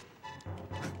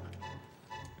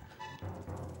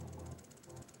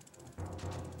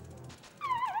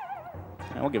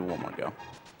 And we'll give it one more go.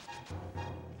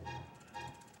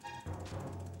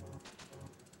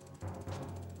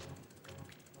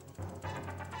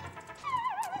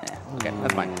 Yeah, okay,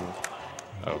 that's fine.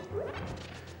 Oh.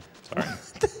 Sorry.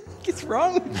 What's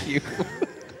wrong with you?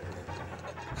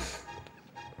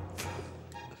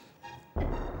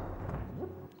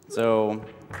 So,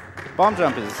 bomb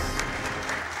jump is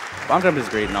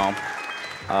great and all,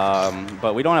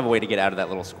 but we don't have a way to get out of that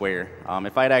little square.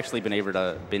 If I had actually been able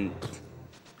to Rip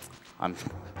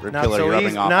Not Killer, so you're rubbing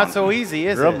easy. off Not on so easy,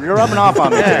 is you're, it? You're rubbing off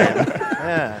on me.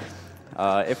 Yeah.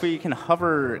 If we can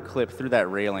hover clip through that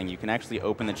railing, you can actually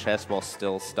open the chest while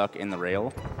still stuck in the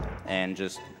rail, and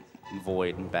just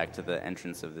void back to the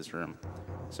entrance of this room.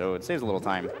 So it saves a little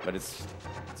time, but it's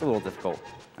a little difficult.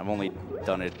 I've only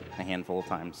done it a handful of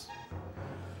times.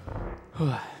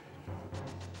 But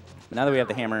now that we have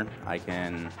the hammer, I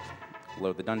can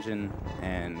load the dungeon,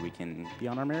 and we can be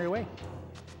on our merry way.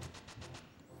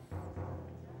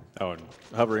 Oh, and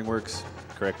hovering works,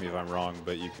 correct me if I'm wrong,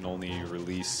 but you can only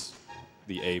release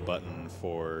the A button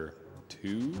for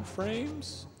 2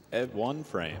 frames at 1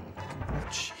 frame.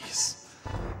 Jeez.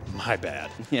 My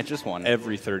bad. Yeah, just one.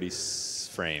 Every 30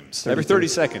 frames. Every 30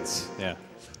 seconds. Yeah.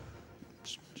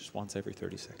 Just once every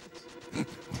 30 seconds.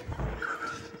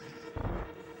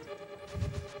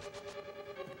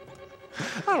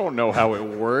 I don't know how it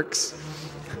works.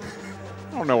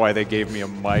 I don't know why they gave me a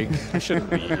mic. I shouldn't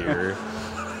be here.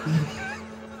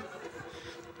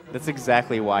 That's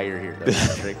exactly why you're here,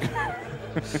 Patrick.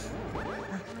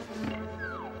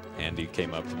 Andy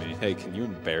came up to me. Hey, can you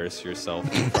embarrass yourself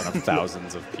in front of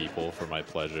thousands of people for my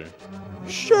pleasure?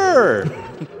 Sure.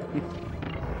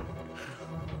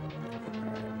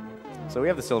 So we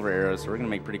have the silver arrows, so we're going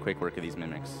to make pretty quick work of these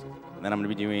mimics. And then I'm going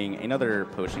to be doing another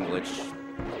potion glitch,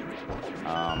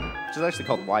 which is actually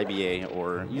called YBA,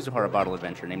 or Yuzuhara Bottle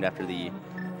Adventure, named after the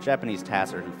Japanese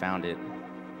tasser who found it.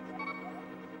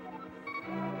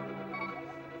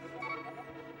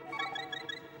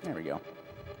 There we go.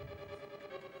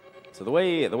 So the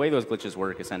way those glitches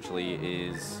work essentially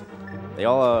is they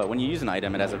all when you use an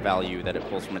item, it has a value that it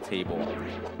pulls from a table,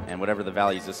 and whatever the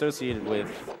value is associated with,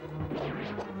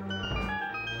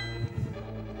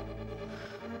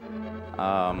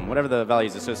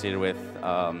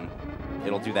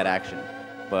 it'll do that action.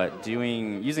 But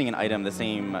using an item the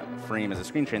same frame as a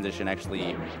screen transition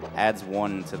actually adds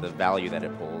 1 to the value that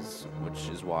it pulls, which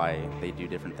is why they do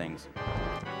different things.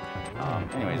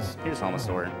 Anyways, here's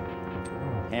Helmasaur.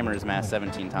 Hammer is massed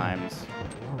 17 times.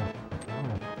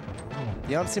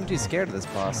 You don't seem too scared of this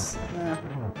boss.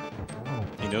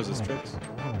 He knows his tricks.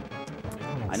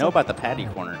 I know about the patty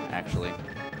corner, actually.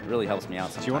 It really helps me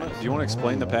out sometimes. Do you want to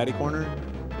explain the patty corner?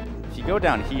 If you go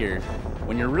down here,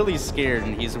 when you're really scared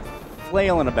and he's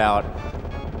flailing about,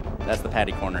 that's the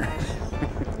patty corner.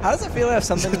 How does it feel to have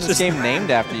something in this game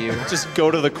named after you? Just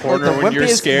go to the corner Like the when you're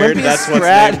wimpiest- scared. wimpiest That's what's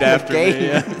strat named in the after me. game.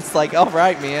 Yeah. It's like, all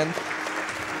right, man.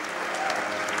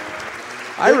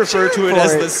 I refer to it for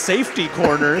as it. the safety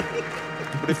corner.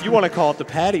 But if you want to call it the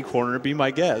patty corner, be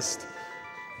my guest.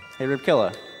 Hey,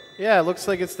 Ribkilla. Yeah, it looks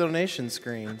like it's donation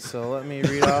screen. So let me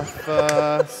read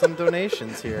off some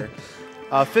donations here.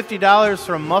 $50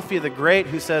 from Muffy the Great,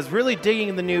 who says, really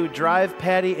digging the new Drive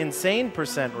Patty Insane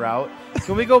 % route.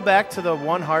 Can we go back to the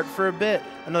 1 heart for a bit?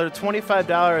 Another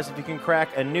 $25 if you can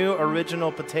crack a new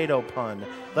original potato pun.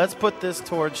 Let's put this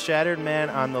towards Shattered Man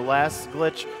on the last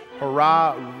glitch.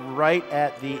 Hurrah, right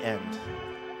at the end.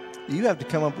 You have to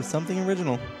come up with something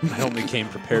original. I only came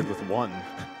prepared with 1,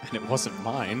 and it wasn't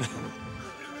mine.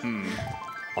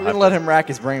 We're going to let him rack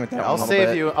his brain with that I'll one a little save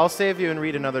bit. you. I'll save you and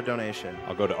read another donation.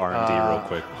 I'll go to R&D real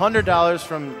quick. $100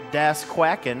 from Das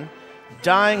Quacken.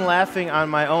 Dying laughing on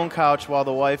my own couch while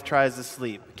the wife tries to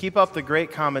sleep. Keep up the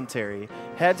great commentary.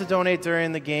 Had to donate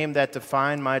during the game that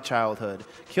defined my childhood.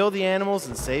 Kill the animals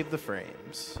and save the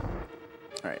frames.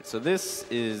 All right, so this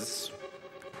is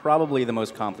probably the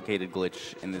most complicated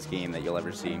glitch in this game that you'll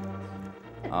ever see.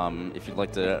 If you'd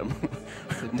like to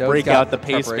break out the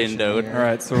paste bin, Dode. All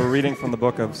right, so we're reading from the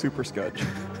book of Super Scudge.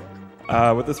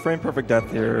 With this frame perfect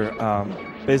death here,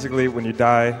 basically when you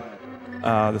die,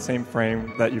 the same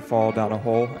frame that you fall down a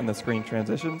hole and the screen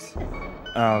transitions,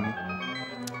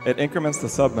 it increments the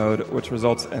submode, which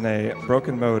results in a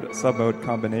broken mode submode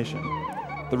combination.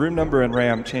 The room number in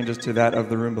RAM changes to that of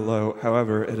the room below,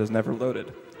 however, it is never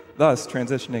loaded. Thus,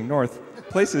 transitioning north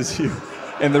places you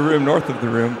in the room north of the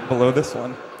room below this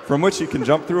one, from which you can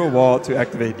jump through a wall to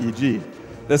activate EG.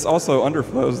 This also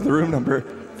underflows the room number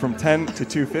from 10 to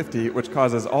 250, which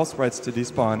causes all sprites to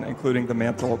despawn, including the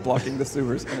mantle blocking the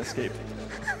sewers and escape.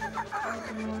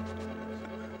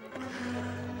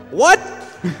 What?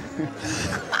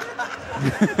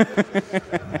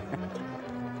 I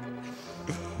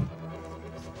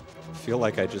feel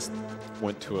like I just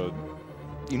went to a...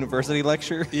 University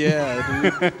lecture. Yeah,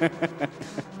 dude.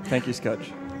 Thank you,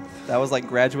 Scudge. That was like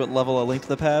graduate level A Link to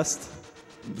the Past.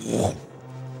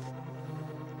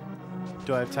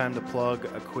 Do I have time to plug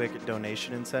a quick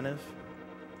donation incentive?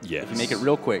 Yes. If you make it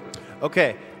real quick.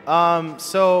 Okay.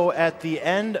 So at the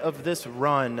end of this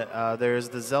run, there's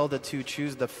the Zelda 2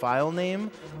 Choose the File Name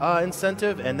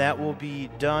incentive, and that will be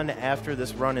done after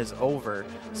this run is over.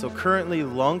 So currently,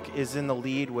 Lunk is in the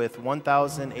lead with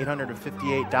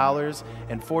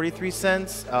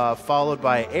 $1,858.43, followed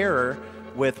by Error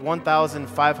with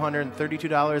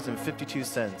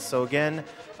 $1,532.52. So again,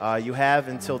 you have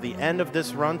until the end of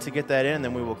this run to get that in, and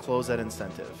then we will close that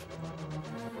incentive.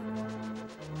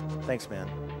 Thanks, man.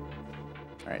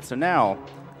 All right, so now,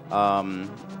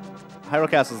 Hyrule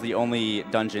Castle is the only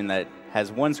dungeon that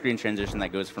has one screen transition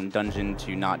that goes from dungeon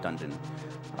to not dungeon,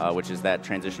 which is that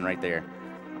transition right there.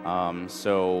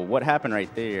 So what happened right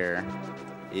there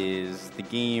is the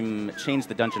game changed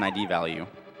the dungeon ID value.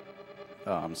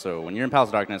 So when you're in Palace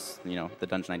of Darkness, you know, the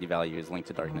dungeon ID value is linked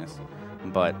to darkness.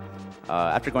 But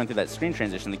after going through that screen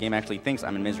transition, the game actually thinks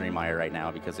I'm in Misery Mire right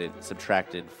now because it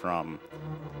subtracted from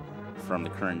the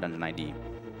current dungeon ID.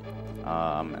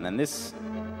 And then this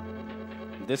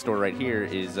door right here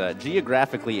is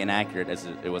geographically inaccurate, as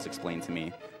it was explained to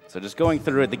me. So just going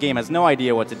through it, the game has no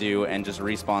idea what to do and just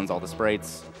respawns all the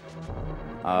sprites.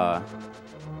 I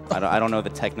don't know the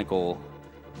technical...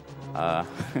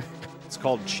 It's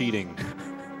called cheating.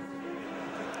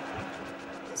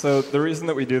 So the reason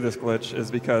that we do this glitch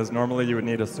is because normally you would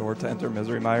need a sword to enter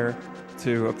Misery Mire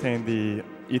to obtain the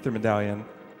Ether Medallion,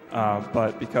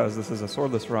 but because this is a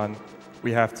swordless run,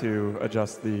 we have to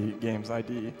adjust the game's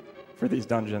ID for these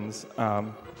dungeons.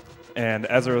 And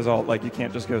as a result, like, you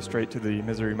can't just go straight to the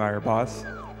Misery Mire boss.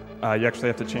 You actually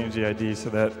have to change the ID so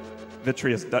that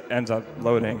Vitreous ends up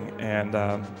loading, and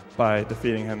by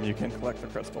defeating him, you can collect the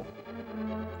crystal.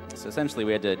 So essentially,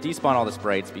 we had to despawn all the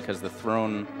sprites because the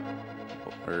throne,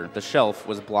 or the shelf,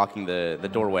 was blocking the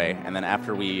doorway. And then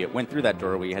after we went through that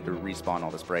door, we had to respawn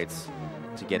all the sprites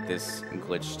to get this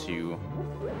glitch to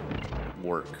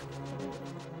work.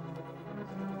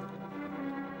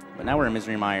 But now we're in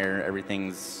Misery Mire.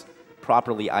 Everything's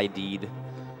properly ID'd.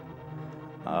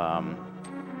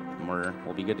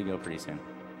 We'll be good to go pretty soon.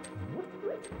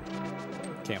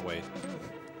 Can't wait.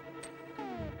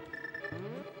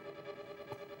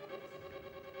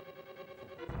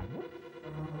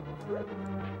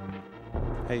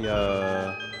 Hey,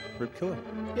 Rib Killer.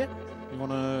 Yeah. You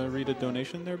want to read a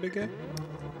donation there, big guy?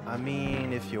 I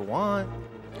mean, if you want.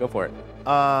 Go for it.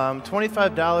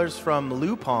 $25 from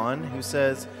Lupon, who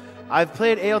says, I've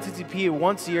played ALTTP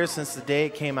once a year since the day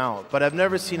it came out, but I've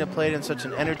never seen it played in such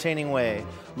an entertaining way.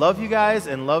 Love you guys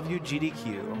and love you,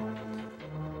 GDQ.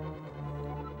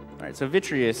 All right, so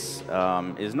Vitreous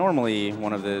is normally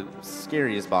one of the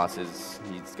scariest bosses.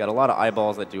 He's got a lot of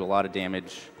eyeballs that do a lot of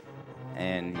damage,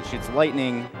 and he shoots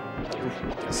lightning.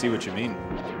 I see what you mean.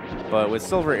 But with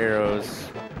silver arrows,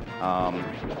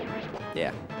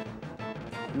 yeah.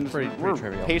 We're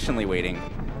trivial. patiently waiting.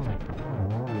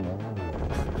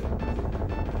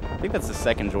 I think that's the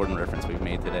second Jordan reference we've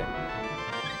made today.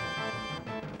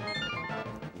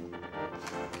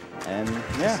 And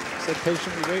yeah, Said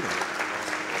patiently waiting.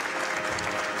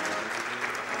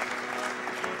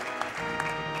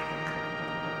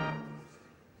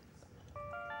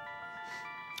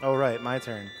 Oh, right, my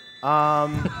turn.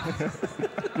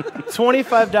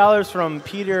 $25 from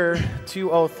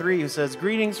Peter203, who says,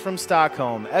 greetings from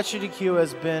Stockholm. SGDQ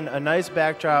has been a nice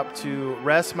backdrop to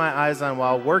rest my eyes on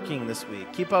while working this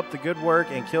week. Keep up the good work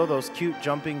and kill those cute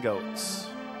jumping goats.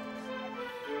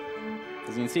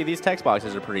 as you can see, these text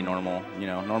boxes are pretty normal. You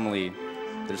know, normally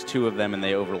there's two of them and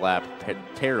they overlap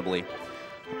terribly.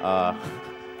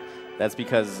 That's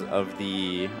because of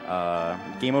the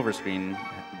game over screen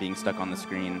being stuck on the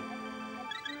screen.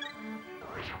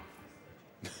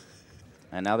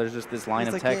 And now there's just this line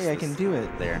of text. Hey, I can do it.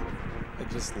 There. I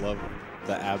just love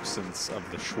the absence of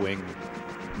the swing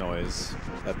noise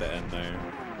at the end there.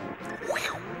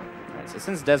 Alright, so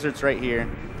since Desert's right here,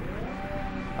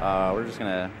 we're just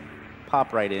gonna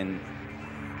pop right in,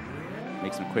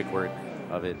 make some quick work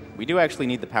of it. We do actually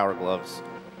need the power gloves.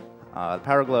 The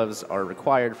power gloves are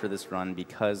required for this run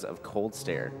because of Cold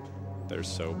Stare. They're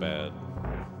so bad.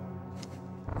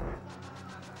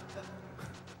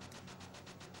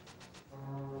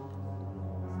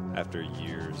 After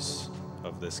years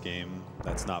of this game,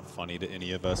 that's not funny to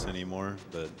any of us anymore,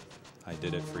 but I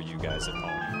did it for you guys at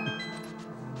home.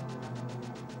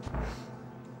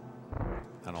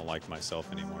 I I don't like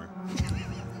myself anymore.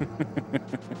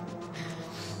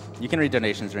 You can read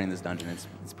donations during this dungeon. It's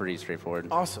pretty straightforward.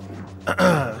 Awesome.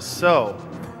 So,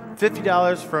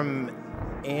 $50 from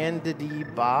Andy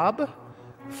Bob.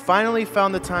 Finally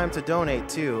found the time to donate,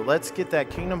 too. Let's get that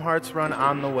Kingdom Hearts run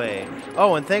on the way.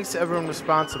 Oh, and thanks to everyone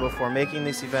responsible for making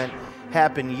this event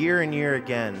happen year and year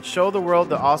again. Show the world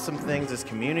the awesome things this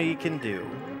community can do.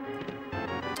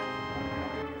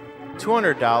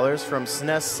 $200 from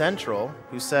SNES Central,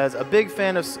 who says, a big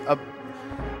fan of...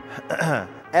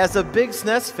 As a big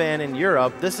SNES fan in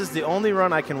Europe, this is the only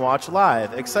run I can watch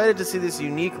live. Excited to see this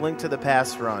unique Link to the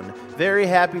Past run. Very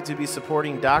happy to be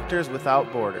supporting Doctors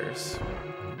Without Borders.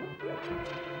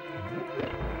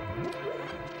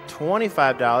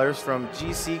 $25 from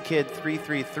GC Kid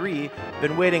 333.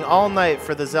 Been waiting all night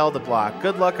for the Zelda block.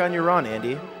 Good luck on your run,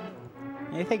 Andy.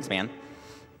 Hey, thanks, man.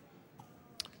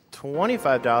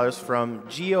 $25 from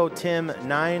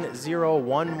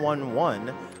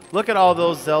GeoTim90111. Look at all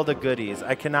those Zelda goodies.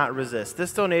 I cannot resist.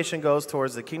 This donation goes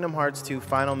towards the Kingdom Hearts 2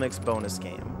 Final Mix bonus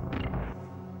game.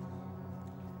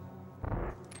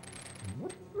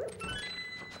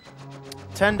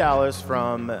 $10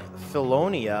 from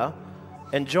Philonia.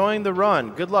 Enjoying the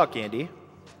run. Good luck, Andy.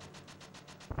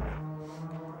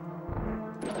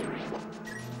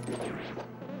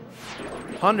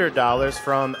 $100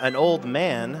 from an old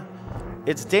man.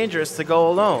 It's dangerous to go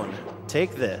alone.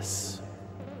 Take this.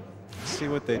 See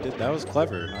what they did. That was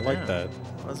clever. I like that.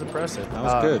 That was impressive. That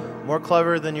was good. More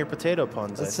clever than your potato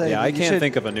puns. Let's I say Yeah, I you can't should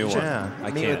think of a new one. Yeah.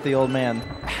 I meet can't. with the old man.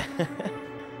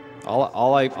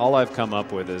 All I've come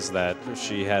up with is that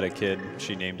she had a kid.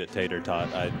 She named it Tater Tot.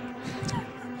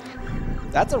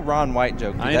 That's a Ron White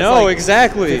joke. Dude. I That's know like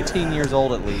exactly. 15 years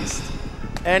old at least.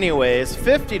 Anyways,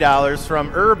 $50 from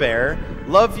Urbear.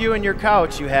 Love you and your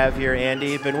couch you have here,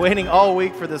 Andy. Been waiting all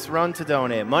week for this run to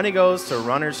donate. Money goes to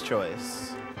Runner's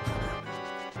Choice.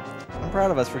 I'm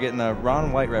proud of us for getting a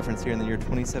Ron White reference here in the year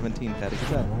 2017, Patty. Good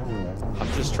job. I'm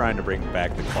just trying to bring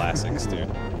back the classics, dude.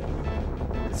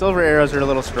 Silver arrows are a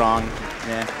little strong.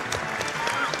 Yeah.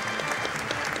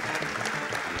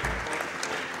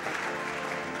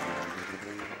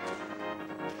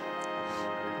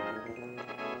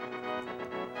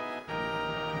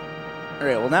 All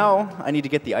right, well now I need to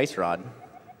get the ice rod.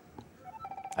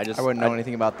 I wouldn't know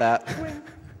anything about that.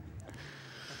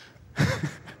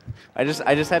 I just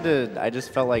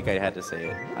felt like I had to say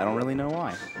it. I don't really know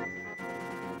why.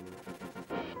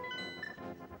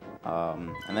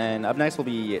 And then up next will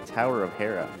be Tower of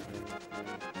Hera.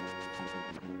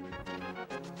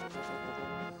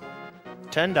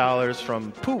 $10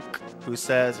 from Pook, who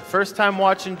says, first time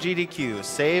watching GDQ.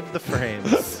 Save the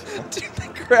frames. Dude,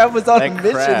 that crab was on That a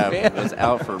mission, crab man. was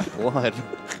out for blood.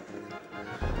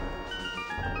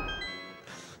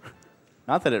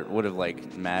 Not that it would have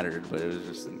like mattered, but it was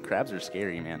just crabs are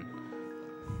scary, man.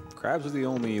 Crabs are the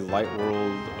only light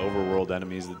world, overworld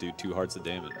enemies that do 2 hearts of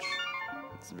damage.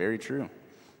 It's very true.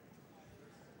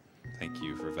 Thank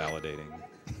you for validating.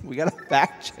 We got to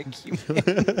fact check you,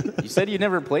 man. You said you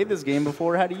never played this game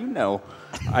before. How do you know?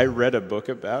 I read a book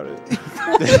about it.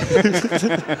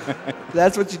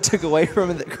 That's what you took away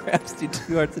from it, that crabs do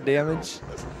 2 hearts of damage?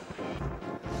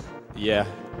 Yeah.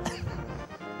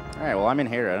 All right, well, I'm in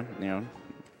Hera, you know.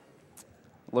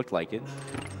 Looked like it.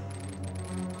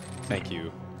 Thank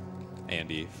you,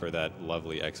 Andy, for that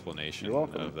lovely explanation You're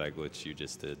welcome. of that glitch you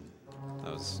just did.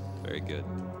 That was very good.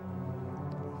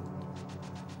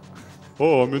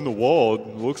 Oh, I'm in the wall.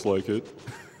 It looks like it.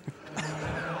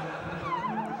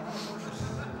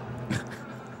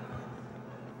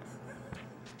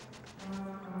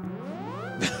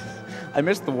 I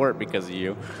missed the warp because of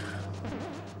you.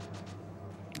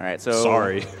 All right, so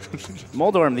Sorry.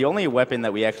 Moldorm, the only weapon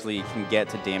that we actually can get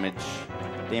to damage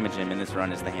him in this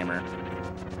run is the hammer.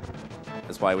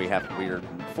 That's why we're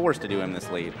forced to do him this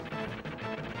late.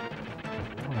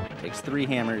 Takes 3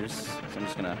 hammers, so I'm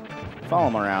just gonna follow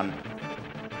him around.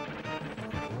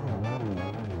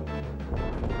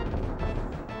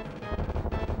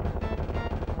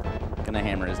 Gonna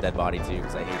hammer his dead body too,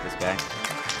 because I hate this guy.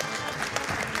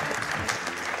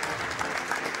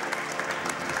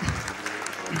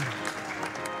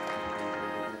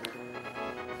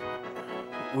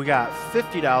 We got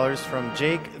 $50 from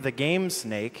Jake the Game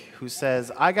Snake, who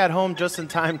says, I got home just in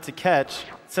time to catch.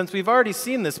 Since we've already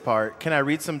seen this part, can I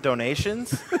read some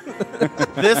donations?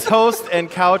 This host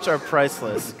and couch are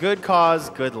priceless. Good cause,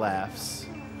 good laughs.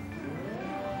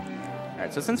 All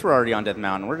right, so since we're already on Death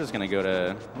Mountain, we're just gonna go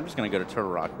to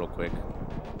Turtle Rock real quick.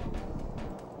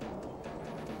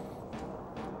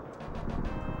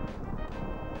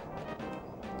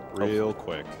 Real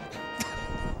quick.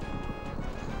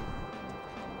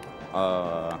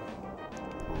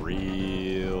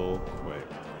 Real quick.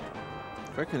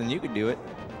 Quicker than you could do it.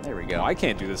 There we No, go. I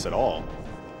can't do this at all.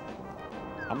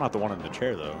 I'm not the one in the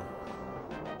chair, though.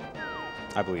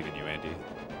 I believe in you, Andy.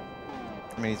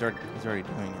 I mean, he's already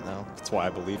doing it though. That's why I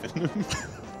believe in him.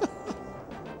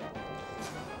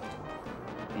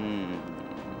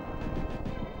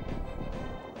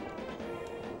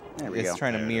 There we He's go.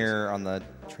 trying to There it mirror on the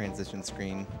transition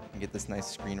screen and get this nice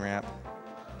screen wrap.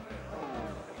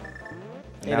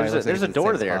 Yeah, Now he looks like there's he's a in the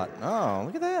door same there. spot. Oh,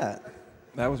 look at that.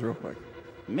 That was real quick.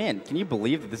 Man, can you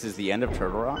believe that this is the end of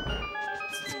Turtle Rock?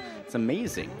 It's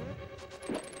amazing.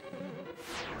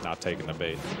 Not taking the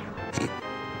bait.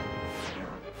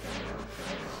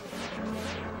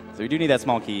 So we do need that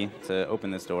small key to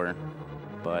open this door,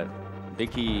 but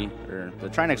big key, or the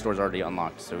Trinex door is already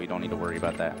unlocked, so we don't need to worry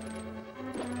about that.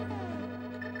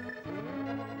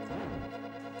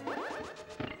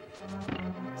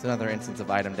 It's another instance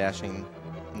of item dashing,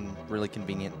 and really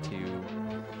convenient to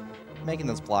making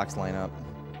those blocks line up.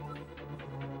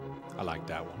 I like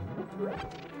that one.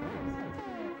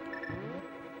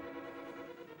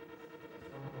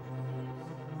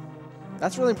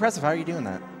 That's really impressive. How are you doing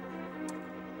that?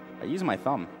 I use my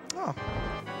thumb. Oh,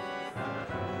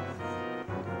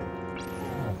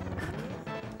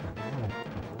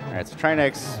 All right, so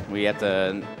Trinex, we have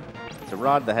to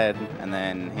rod the head and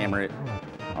then hammer it.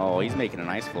 Oh, he's making an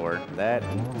ice floor. That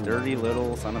dirty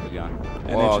little son of a gun.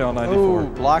 NHL Whoa, 94. ooh,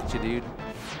 blocked you, dude.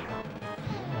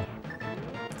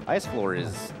 ice floor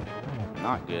is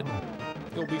not good.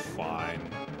 You'll be fine.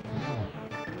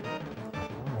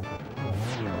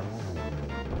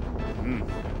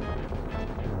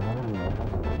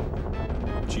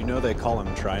 Do you know they call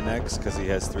him Trinex because he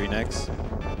has 3 necks?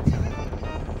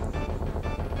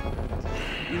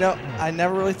 You know, I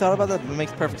never really thought about that, but it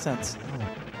makes perfect sense.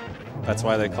 That's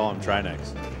why they call him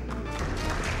Trinex.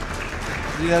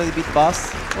 Did you know that you beat the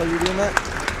boss while you were doing that?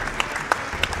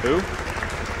 Who?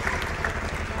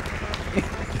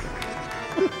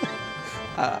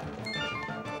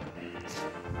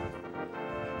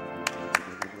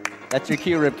 That's your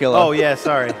cue, Rip Killer. Oh, yeah,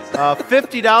 sorry.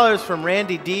 $50 from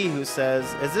Randy D, who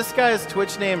says, is this guy's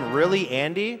Twitch name really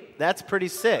Andy? That's pretty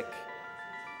sick.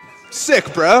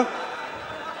 Sick, bro.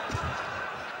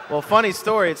 Well, funny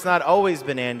story, it's not always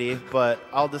been Andy, but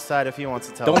I'll decide if he wants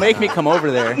to tell Don't us make or me not. come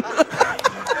over there.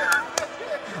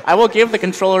 I will give the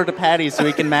controller to Patty so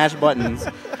he can mash buttons.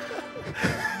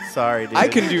 Sorry, dude. I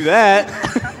can do that.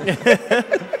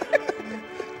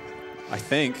 I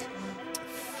think.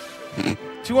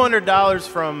 $200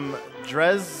 from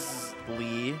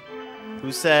Dresley,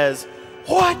 who says,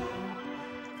 what?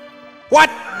 What?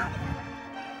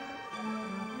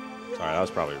 Sorry, that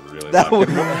was probably really That loud. was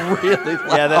really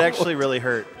loud. Yeah, that actually really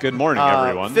hurt. Good morning,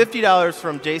 everyone. $50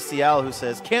 from JCL, who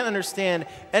says, can't understand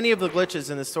any of the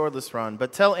glitches in the swordless run,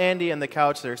 but tell Andy and the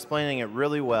couch they're explaining it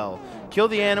really well. Kill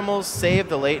the animals, save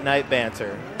the late night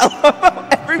banter.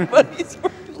 Everybody's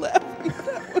laughing at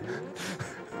that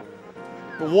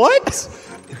one. What?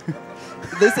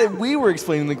 They said we were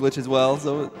explaining the glitch as well,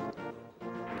 so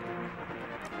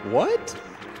What?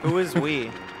 Who is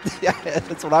we? yeah,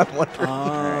 that's what I'm wondering.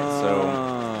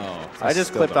 So I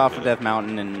just clipped off of Death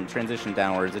Mountain and transitioned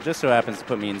downwards. It just so happens to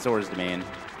put me in Zora's Domain.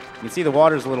 You can see the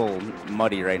water's a little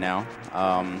muddy right now.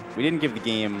 We didn't give the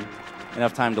game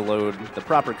enough time to load the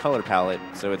proper color palette,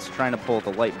 so it's trying to pull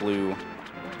the light blue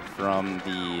from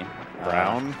the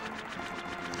Brown?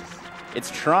 It's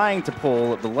trying to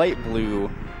pull the light blue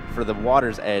for the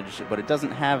water's edge, but it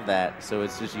doesn't have that, so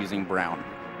it's just using brown.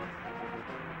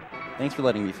 Thanks for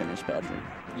letting me finish, Patrick.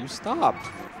 You stopped.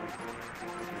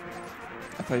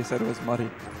 I thought you said it was muddy.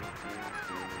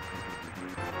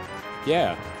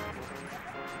 Yeah.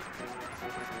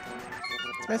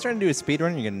 This man's trying to do a speed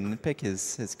run. You're gonna nitpick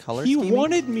his color He scheming?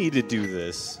 wanted me to do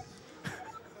this.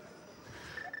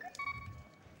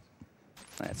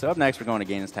 All right, so up next, we're going to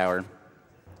Gaines Tower.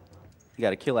 You got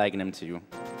to kill Aghanim too.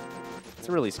 It's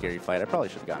a really scary fight. I probably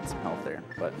should have gotten some help there,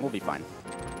 but we'll be fine.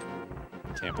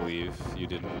 Can't believe you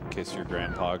didn't kiss your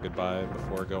grandpa goodbye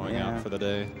before going Yeah. out for the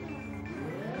day.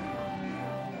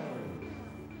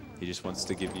 He just wants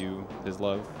to give you his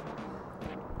love.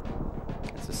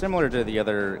 So similar to the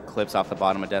other clips off the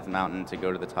bottom of Death Mountain to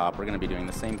go to the top, we're going to be doing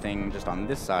the same thing just on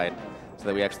this side so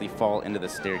that we actually fall into the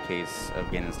staircase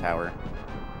of Gaines Tower.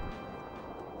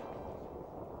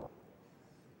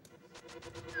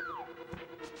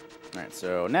 All right,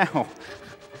 so now,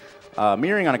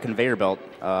 mirroring on a conveyor belt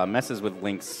messes with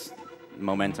Link's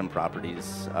momentum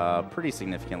properties pretty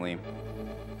significantly.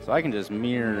 So I can just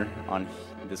mirror on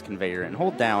this conveyor and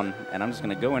hold down, and I'm just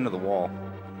going to go into the wall.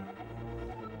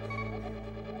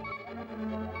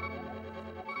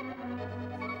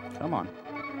 Come on.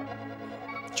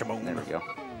 There we go.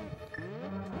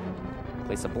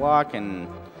 Place a block, and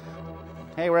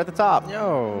hey, we're at the top.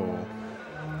 Yo.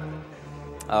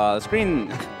 The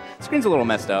screen's a little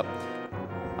messed up.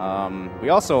 We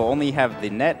also only have the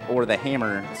net or the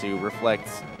hammer to reflect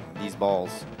these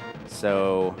balls.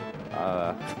 So,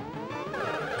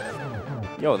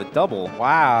 yo, the double.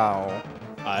 Wow.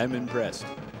 I'm impressed.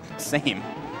 Same.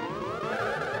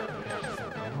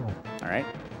 All right.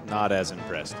 Not as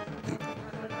impressed.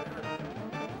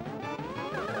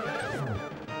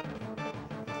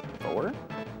 Four.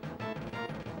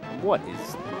 What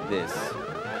is this?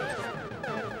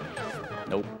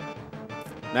 Nope.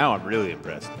 Now I'm really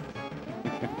impressed.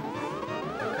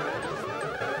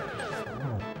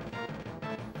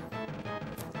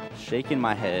 Shaking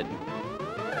my head.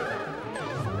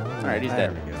 All right, he's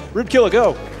dead. Rib Killer,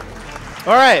 go!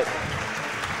 All right.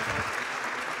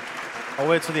 I'll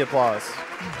wait for the applause.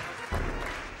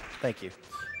 Thank you.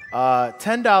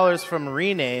 $10 from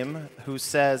Rename, who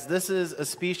says, this is a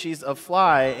species of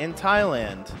fly in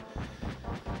Thailand.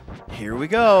 Here we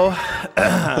go.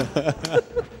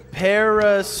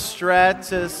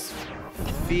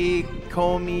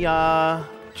 Parastratosphaecomia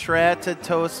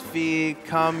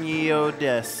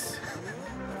tratatosphecomiodes.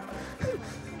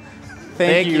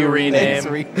 Thank you, Rename.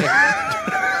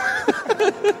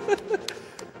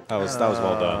 That was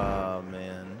well done. Oh,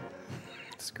 man.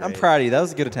 It's great. I'm proud of you. That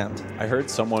was a good attempt. I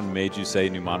heard someone made you say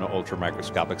pneumono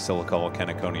ultramicroscopic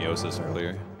silicoconiosis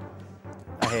earlier.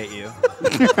 I hate you.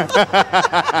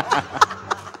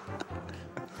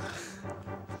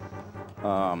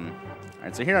 All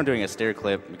right, so here I'm doing a stair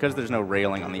clip. Because there's no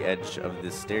railing on the edge of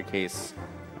this staircase,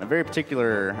 a very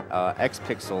particular X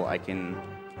pixel, I can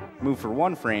move for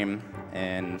one frame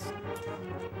and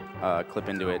clip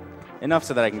into it enough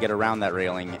so that I can get around that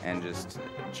railing and just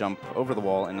jump over the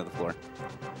wall into the floor.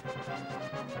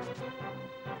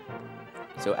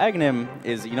 So Aghanim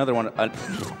is another one.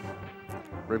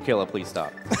 Ribkilla, please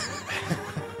stop.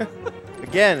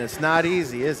 Again, it's not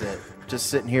easy, is it? Just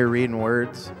sitting here reading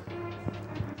words.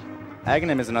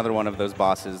 Aghanim is another one of those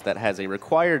bosses that has a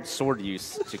required sword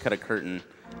use to cut a curtain,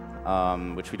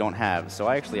 which we don't have. So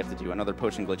I actually have to do another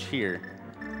potion glitch here.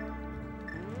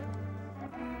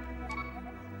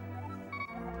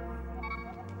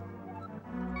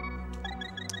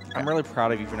 I'm really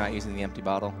proud of you for not using the empty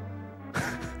bottle.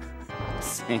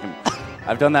 Same.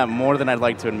 I've done that more than I'd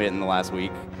like to admit in the last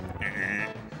week.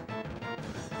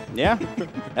 Yeah,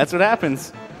 that's what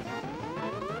happens.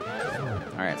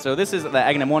 All right, so this is the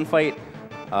Aghanim 1 fight.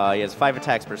 He has 5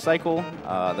 attacks per cycle.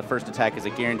 The first attack is a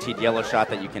guaranteed yellow shot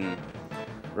that you can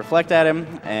reflect at him,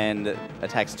 and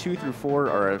attacks 2 through 4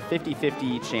 are a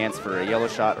 50-50 chance for a yellow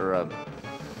shot or a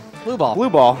Blue ball. blue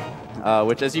ball,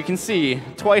 which, as you can see,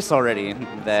 twice already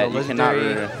that So you cannot.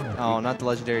 oh, not the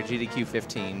legendary GDQ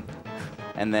 15.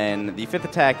 And then the 5th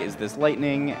attack is this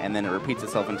lightning, and then it repeats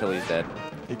itself until he's dead.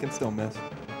 He can still miss.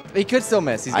 He could still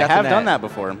miss. He's got I the have net. done that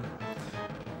before.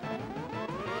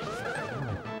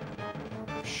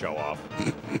 Show off.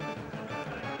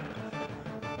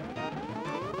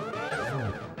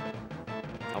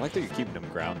 I like that you're keeping him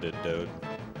grounded, dude.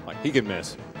 Like, he could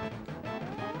miss.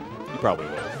 He probably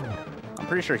will. I'm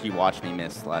pretty sure he watched me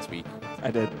miss last week. I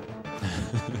did.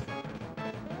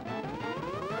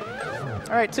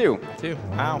 All right, 2. 2.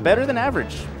 Wow. Better than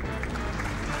average.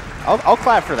 I'll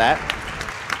clap for that.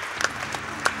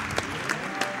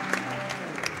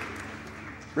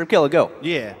 Ribkilla, go.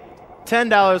 Yeah.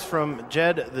 $10 from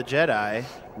Jed the Jedi.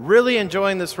 Really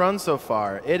enjoying this run so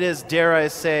far. It is, dare I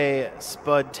say,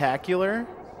 spudtacular.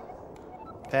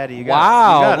 Patty, you got,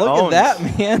 Wow, you got look owned. at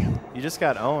that, man. You just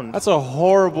got owned. That's a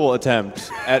horrible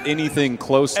attempt at anything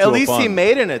close to At a least pun. he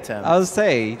made an attempt. I was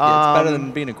say it's better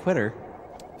than being a quitter.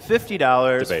 $50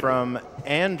 Debatable. from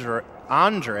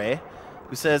Andre,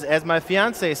 who says, as my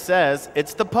fiance says,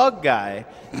 it's the pug guy.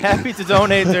 Happy to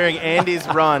donate during Andy's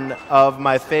run of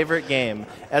my favorite game.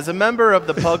 As a member of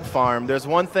the pug farm, there's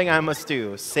one thing I must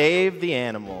do. Save the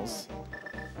animals.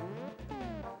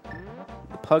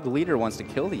 The pug leader wants to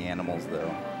kill the animals,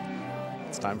 though.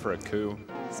 It's time for a coup.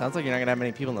 Sounds like you're not going to have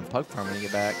many people in the pug farm when you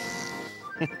get back.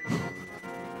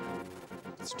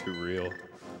 It's too real.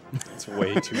 It's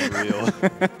way too real.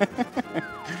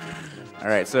 All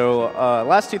right, so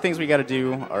last 2 things we got to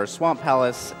do are Swamp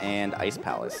Palace and Ice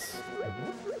Palace.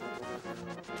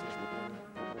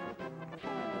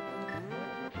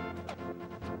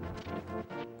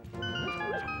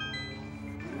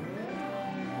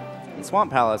 And Swamp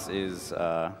Palace is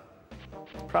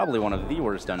probably one of the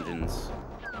worst dungeons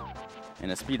in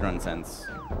a speedrun sense.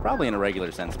 Probably in a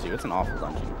regular sense, too. It's an awful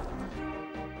dungeon.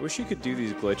 Wish you could do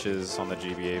these glitches on the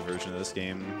GBA version of this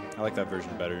game. I like that version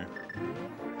better.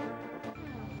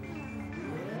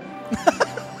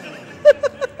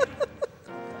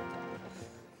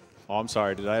 Oh, I'm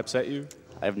sorry. Did I upset you?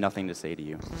 I have nothing to say to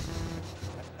you.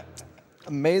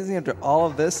 Amazing, after all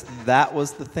of this, that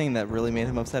was the thing that really made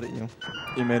him upset at you.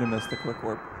 You made him miss the quick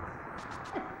warp.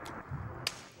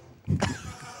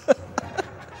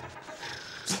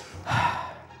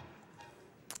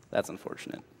 That's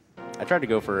unfortunate. I tried to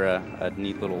go for a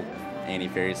neat little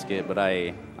anti-fairy skit, but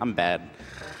I'm bad.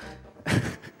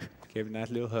 Give him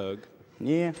that little hug.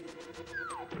 Yeah.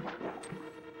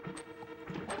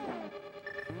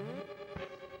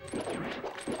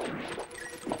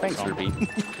 Thanks, Ruby.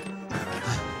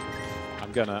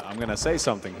 I'm gonna say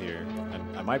something here,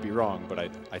 and I might be wrong, but I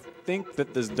think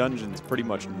that this dungeon's pretty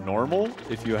much normal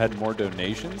if you had more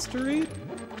donations to read.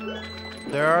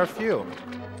 There are a few.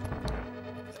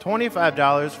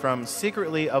 $25 from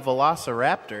Secretly a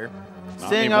Velociraptor,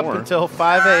 staying up anymore. until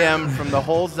 5 a.m. from the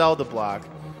whole Zelda block.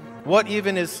 What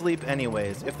even is sleep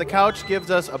anyways? If the couch gives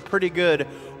us a pretty good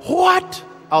what,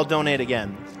 I'll donate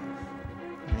again.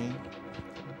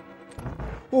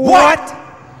 What?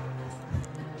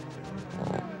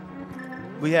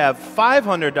 We have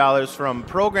 $500 from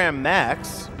Program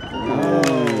Max.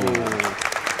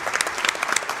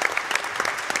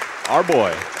 Our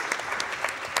boy.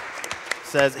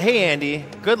 Says, hey Andy,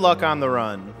 good luck on the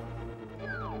run.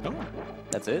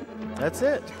 That's it? That's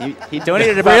it. He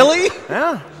donated about Really?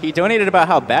 Yeah. He donated about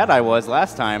how bad I was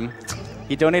last time.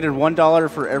 He donated $1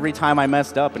 for every time I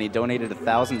messed up, and he donated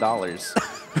 $1,000.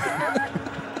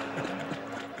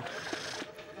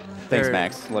 Thanks, There-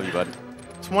 Max. Love you, bud.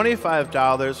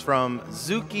 $25 from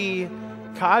Zuki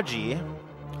Kaji.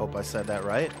 Hope I said that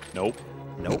right. Nope.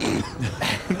 Nope.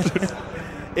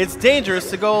 It's dangerous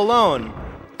to go alone.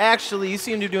 Actually, you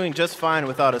seem to be doing just fine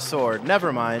without a sword.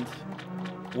 Never mind.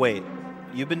 Wait,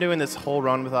 you've been doing this whole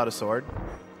run without a sword?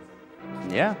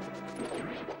 Yeah.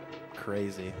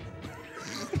 Crazy.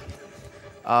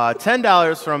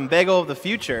 $10 from Bagel of the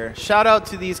Future. Shout out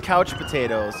to these couch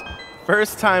potatoes.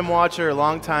 First time watcher,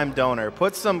 long time donor.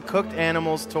 Put some cooked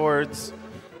animals towards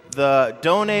the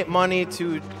donate money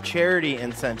to charity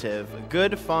incentive.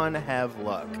 Good fun, have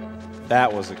luck.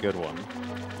 That was a good one.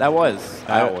 That was.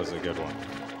 That was a good one.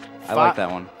 I like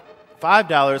that one.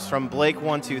 $5 from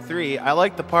Blake123. I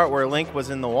like the part where Link was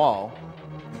in the wall.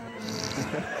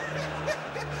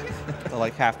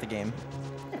 Like half the game.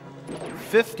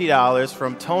 $50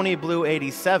 from Tony Blue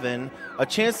 87. A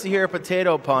chance to hear a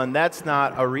potato pun. That's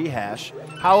not a rehash.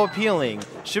 How appealing.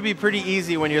 Should be pretty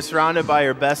easy when you're surrounded by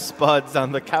your best spuds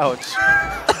on the couch.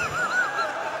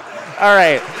 All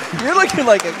right. You're looking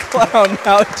like a clown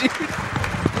now, dude.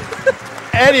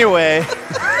 Anyway,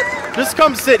 just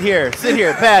come sit here. Sit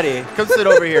here, Patty. Come sit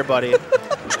over here, buddy.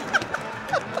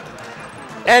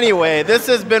 Anyway, this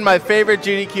has been my favorite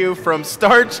GDQ from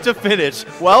start to finish.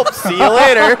 Well, see you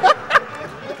later.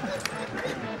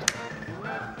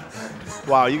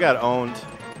 Wow, you got owned.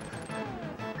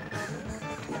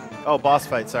 Oh, boss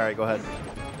fight. Sorry, go ahead.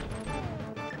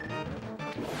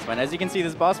 And as you can see,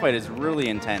 this boss fight is really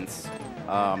intense.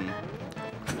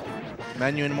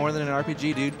 Menu in more than an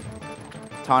RPG, dude.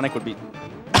 Tonic would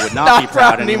not be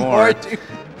proud anymore. dude.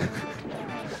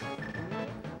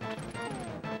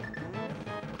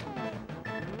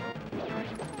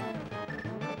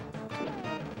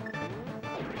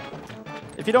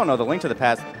 If you don't know, the Link to the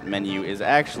Past menu is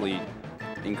actually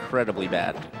incredibly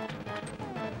bad.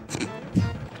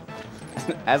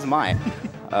 As am I,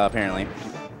 apparently.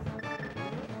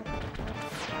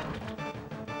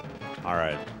 All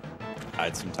right. I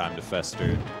had some time to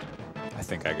fester. I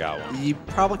think I got one. You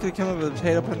probably could have come up with a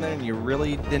potato pun there, and you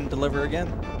really didn't deliver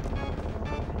again.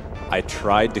 I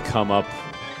tried to come up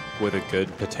with a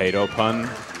good potato pun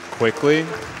quickly.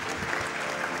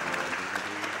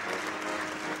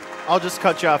 I'll just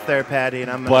cut you off there, Patty, and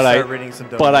I'm going to start reading some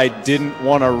donations. But I didn't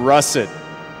want to rush it.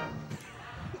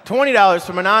 $20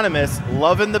 from Anonymous.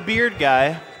 Loving the beard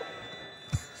guy.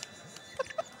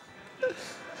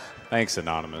 Thanks,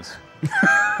 Anonymous.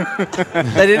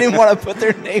 They didn't even want to put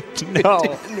their name to it. No.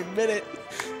 Didn't admit it.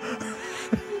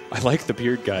 I like the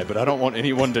beard guy, but I don't want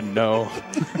anyone to know.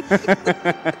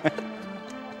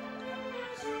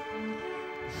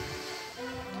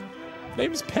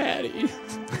 Name's Patty.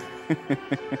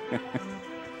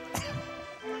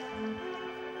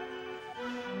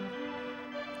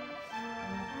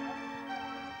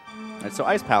 Alright, so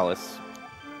Ice Palace.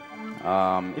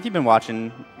 If you've been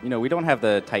watching, you know we don't have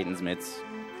the Titan's mitts,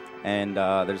 and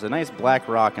there's a nice black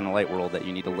rock in the light world that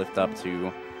you need to lift up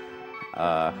to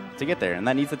get there, and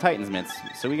that needs the Titan's mitts.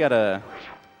 So we gotta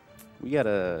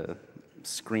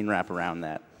screen wrap around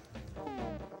that.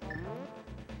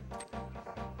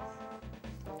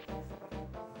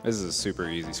 This is a super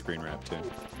easy screen wrap, too.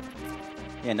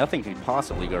 Yeah, nothing could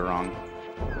possibly go wrong.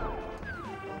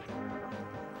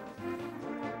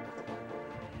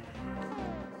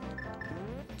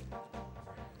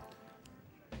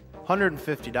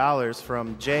 $150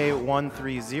 from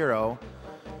J130.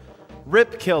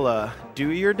 Rip Killa,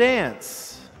 do your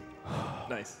dance.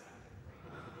 Nice.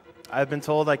 I've been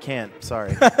told I can't.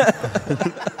 Sorry.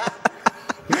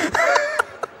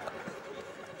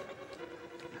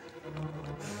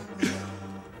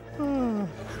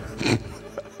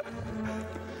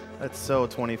 That's so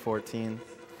 2014.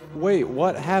 Wait,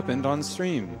 what happened on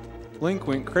stream? Link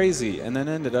went crazy and then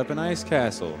ended up in Ice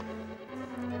Castle.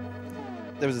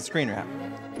 There was a screen wrap.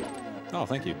 Oh,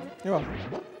 thank you. You're welcome.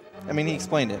 I mean, he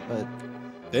explained it, but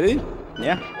Did he?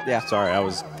 Yeah. yeah. Sorry, I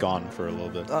was gone for a little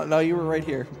bit. No, you were right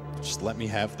here. Just let me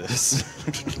have this.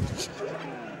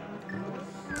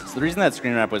 So the reason that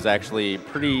screen wrap was actually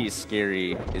pretty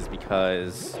scary is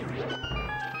because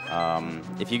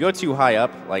if you go too high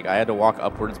up, like I had to walk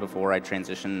upwards before I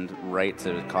transitioned right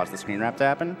to cause the screen wrap to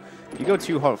happen. If you go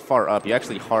too far up, you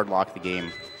actually hard lock the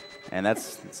game, and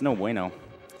it's no bueno.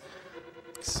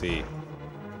 See.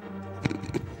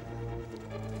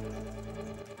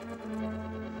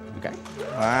 Okay.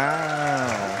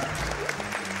 Wow.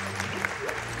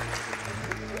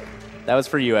 That was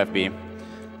for you, FB,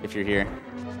 if you're here.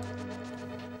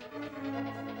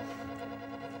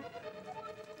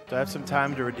 Do I have some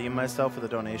time to redeem myself with a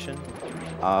donation?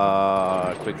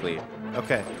 Quickly.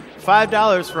 Okay.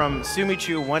 $5 from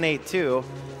Sumichu182.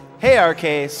 Hey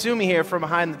RK, Sumi here from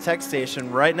behind the tech station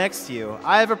right next to you.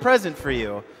 I have a present for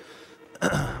you.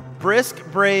 Brisk,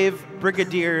 brave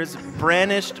brigadiers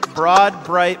brandished broad,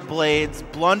 bright blades,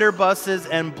 blunderbusses,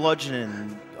 and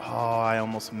bludgeoning. Oh, I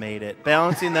almost made it.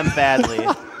 Balancing them badly.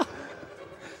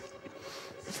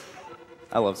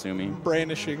 I love Sumi.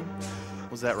 Brandishing.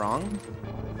 Was that wrong?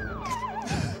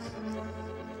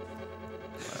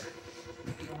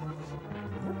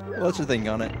 What's your thing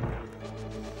on it?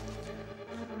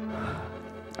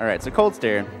 All right, so Cold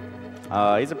Stare.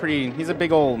 He's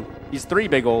three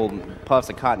big old puffs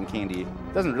of cotton candy.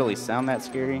 Doesn't really sound that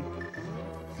scary.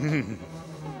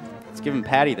 It's giving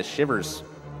Patty the shivers.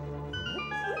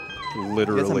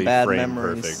 Literally bad frame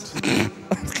memories.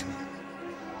 perfect.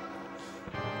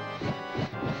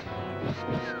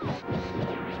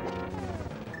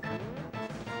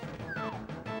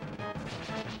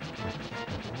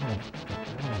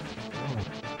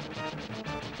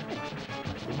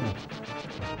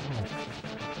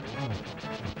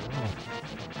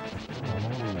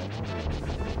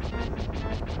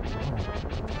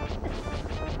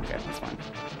 Okay, that's fine.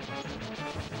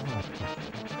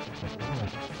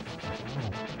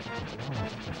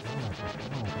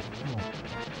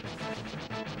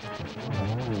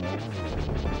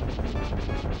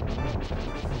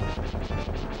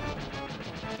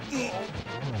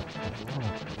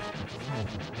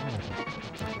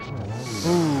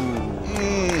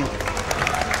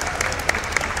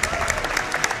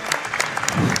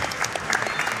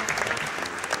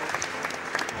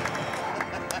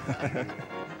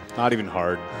 Not even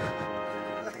hard.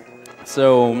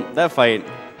 So that fight,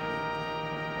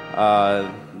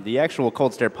 the actual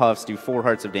Cold Stare puffs do 4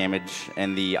 hearts of damage,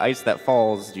 and the ice that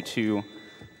falls do 2.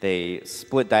 They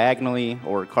split diagonally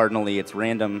or cardinally. It's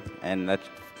random, and that's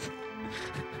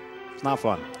It's not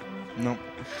fun. Nope.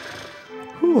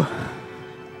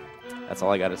 that's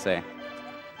all I got to say.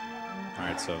 All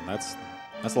right, so that's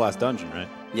the last dungeon, right?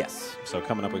 Yes. So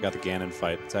coming up, we got the Ganon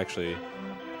fight. It's actually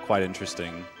quite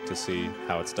interesting to see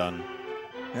how it's done.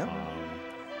 Yeah.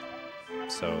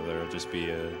 So there'll just be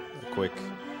a quick,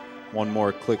 one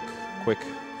more click. Click.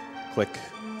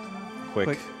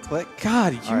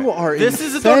 God, you are This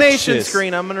is a donation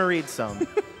screen. I'm going to read some.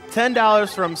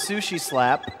 $10 from Sushi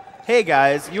Slap. Hey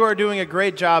guys, you are doing a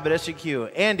great job at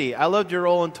SGQ. Andy, I loved your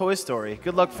role in Toy Story.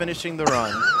 Good luck finishing the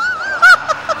run.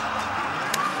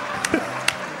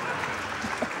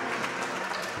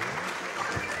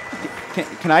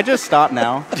 Can I just stop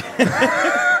now?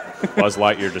 Buzz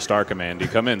Lightyear to Star Commandy.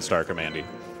 Come in, Star Commandy.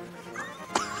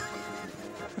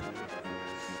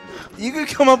 You could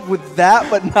come up with that,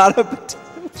 but not a.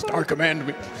 Star Command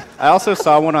me. I also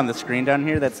saw one on the screen down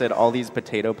here that said all these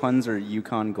potato puns are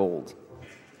Yukon Gold.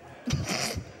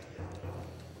 I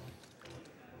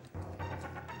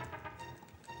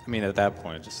mean, at that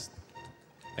point, just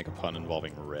make a pun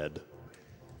involving red.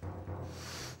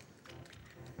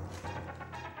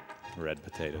 Red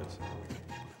potatoes.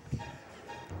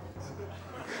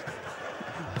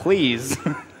 Please.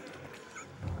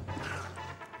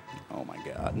 Oh my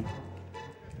God.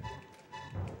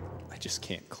 just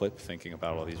can't clip thinking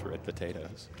about all these red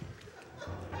potatoes.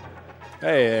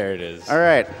 Hey, there it is. All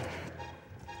right.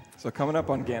 So coming up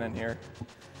on Ganon here.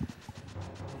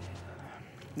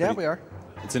 Yeah, we are.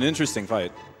 It's an interesting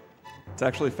fight. It's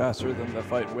actually faster than the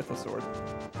fight with a sword.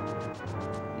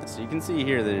 So you can see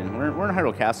here that we're in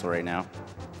Hyrule Castle right now.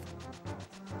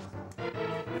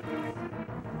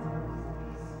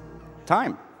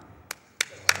 Time.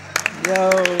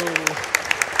 Yo.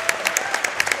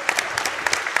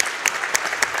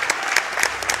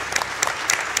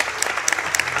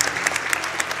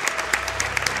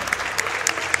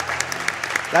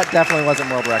 That definitely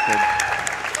wasn't world record.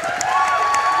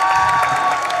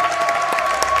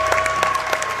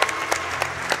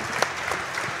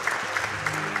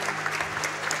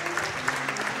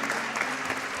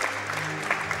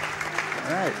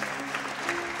 All right.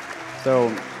 So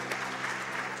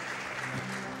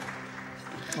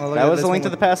that was the Link to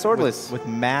the Past swordless. With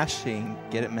mashing,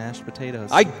 get it, mashed potatoes.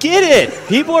 I get it!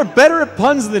 People are better at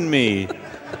puns than me.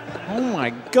 Oh my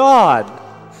God.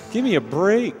 Give me a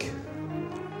break.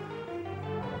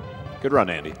 Good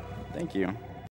run, Andy. Thank you.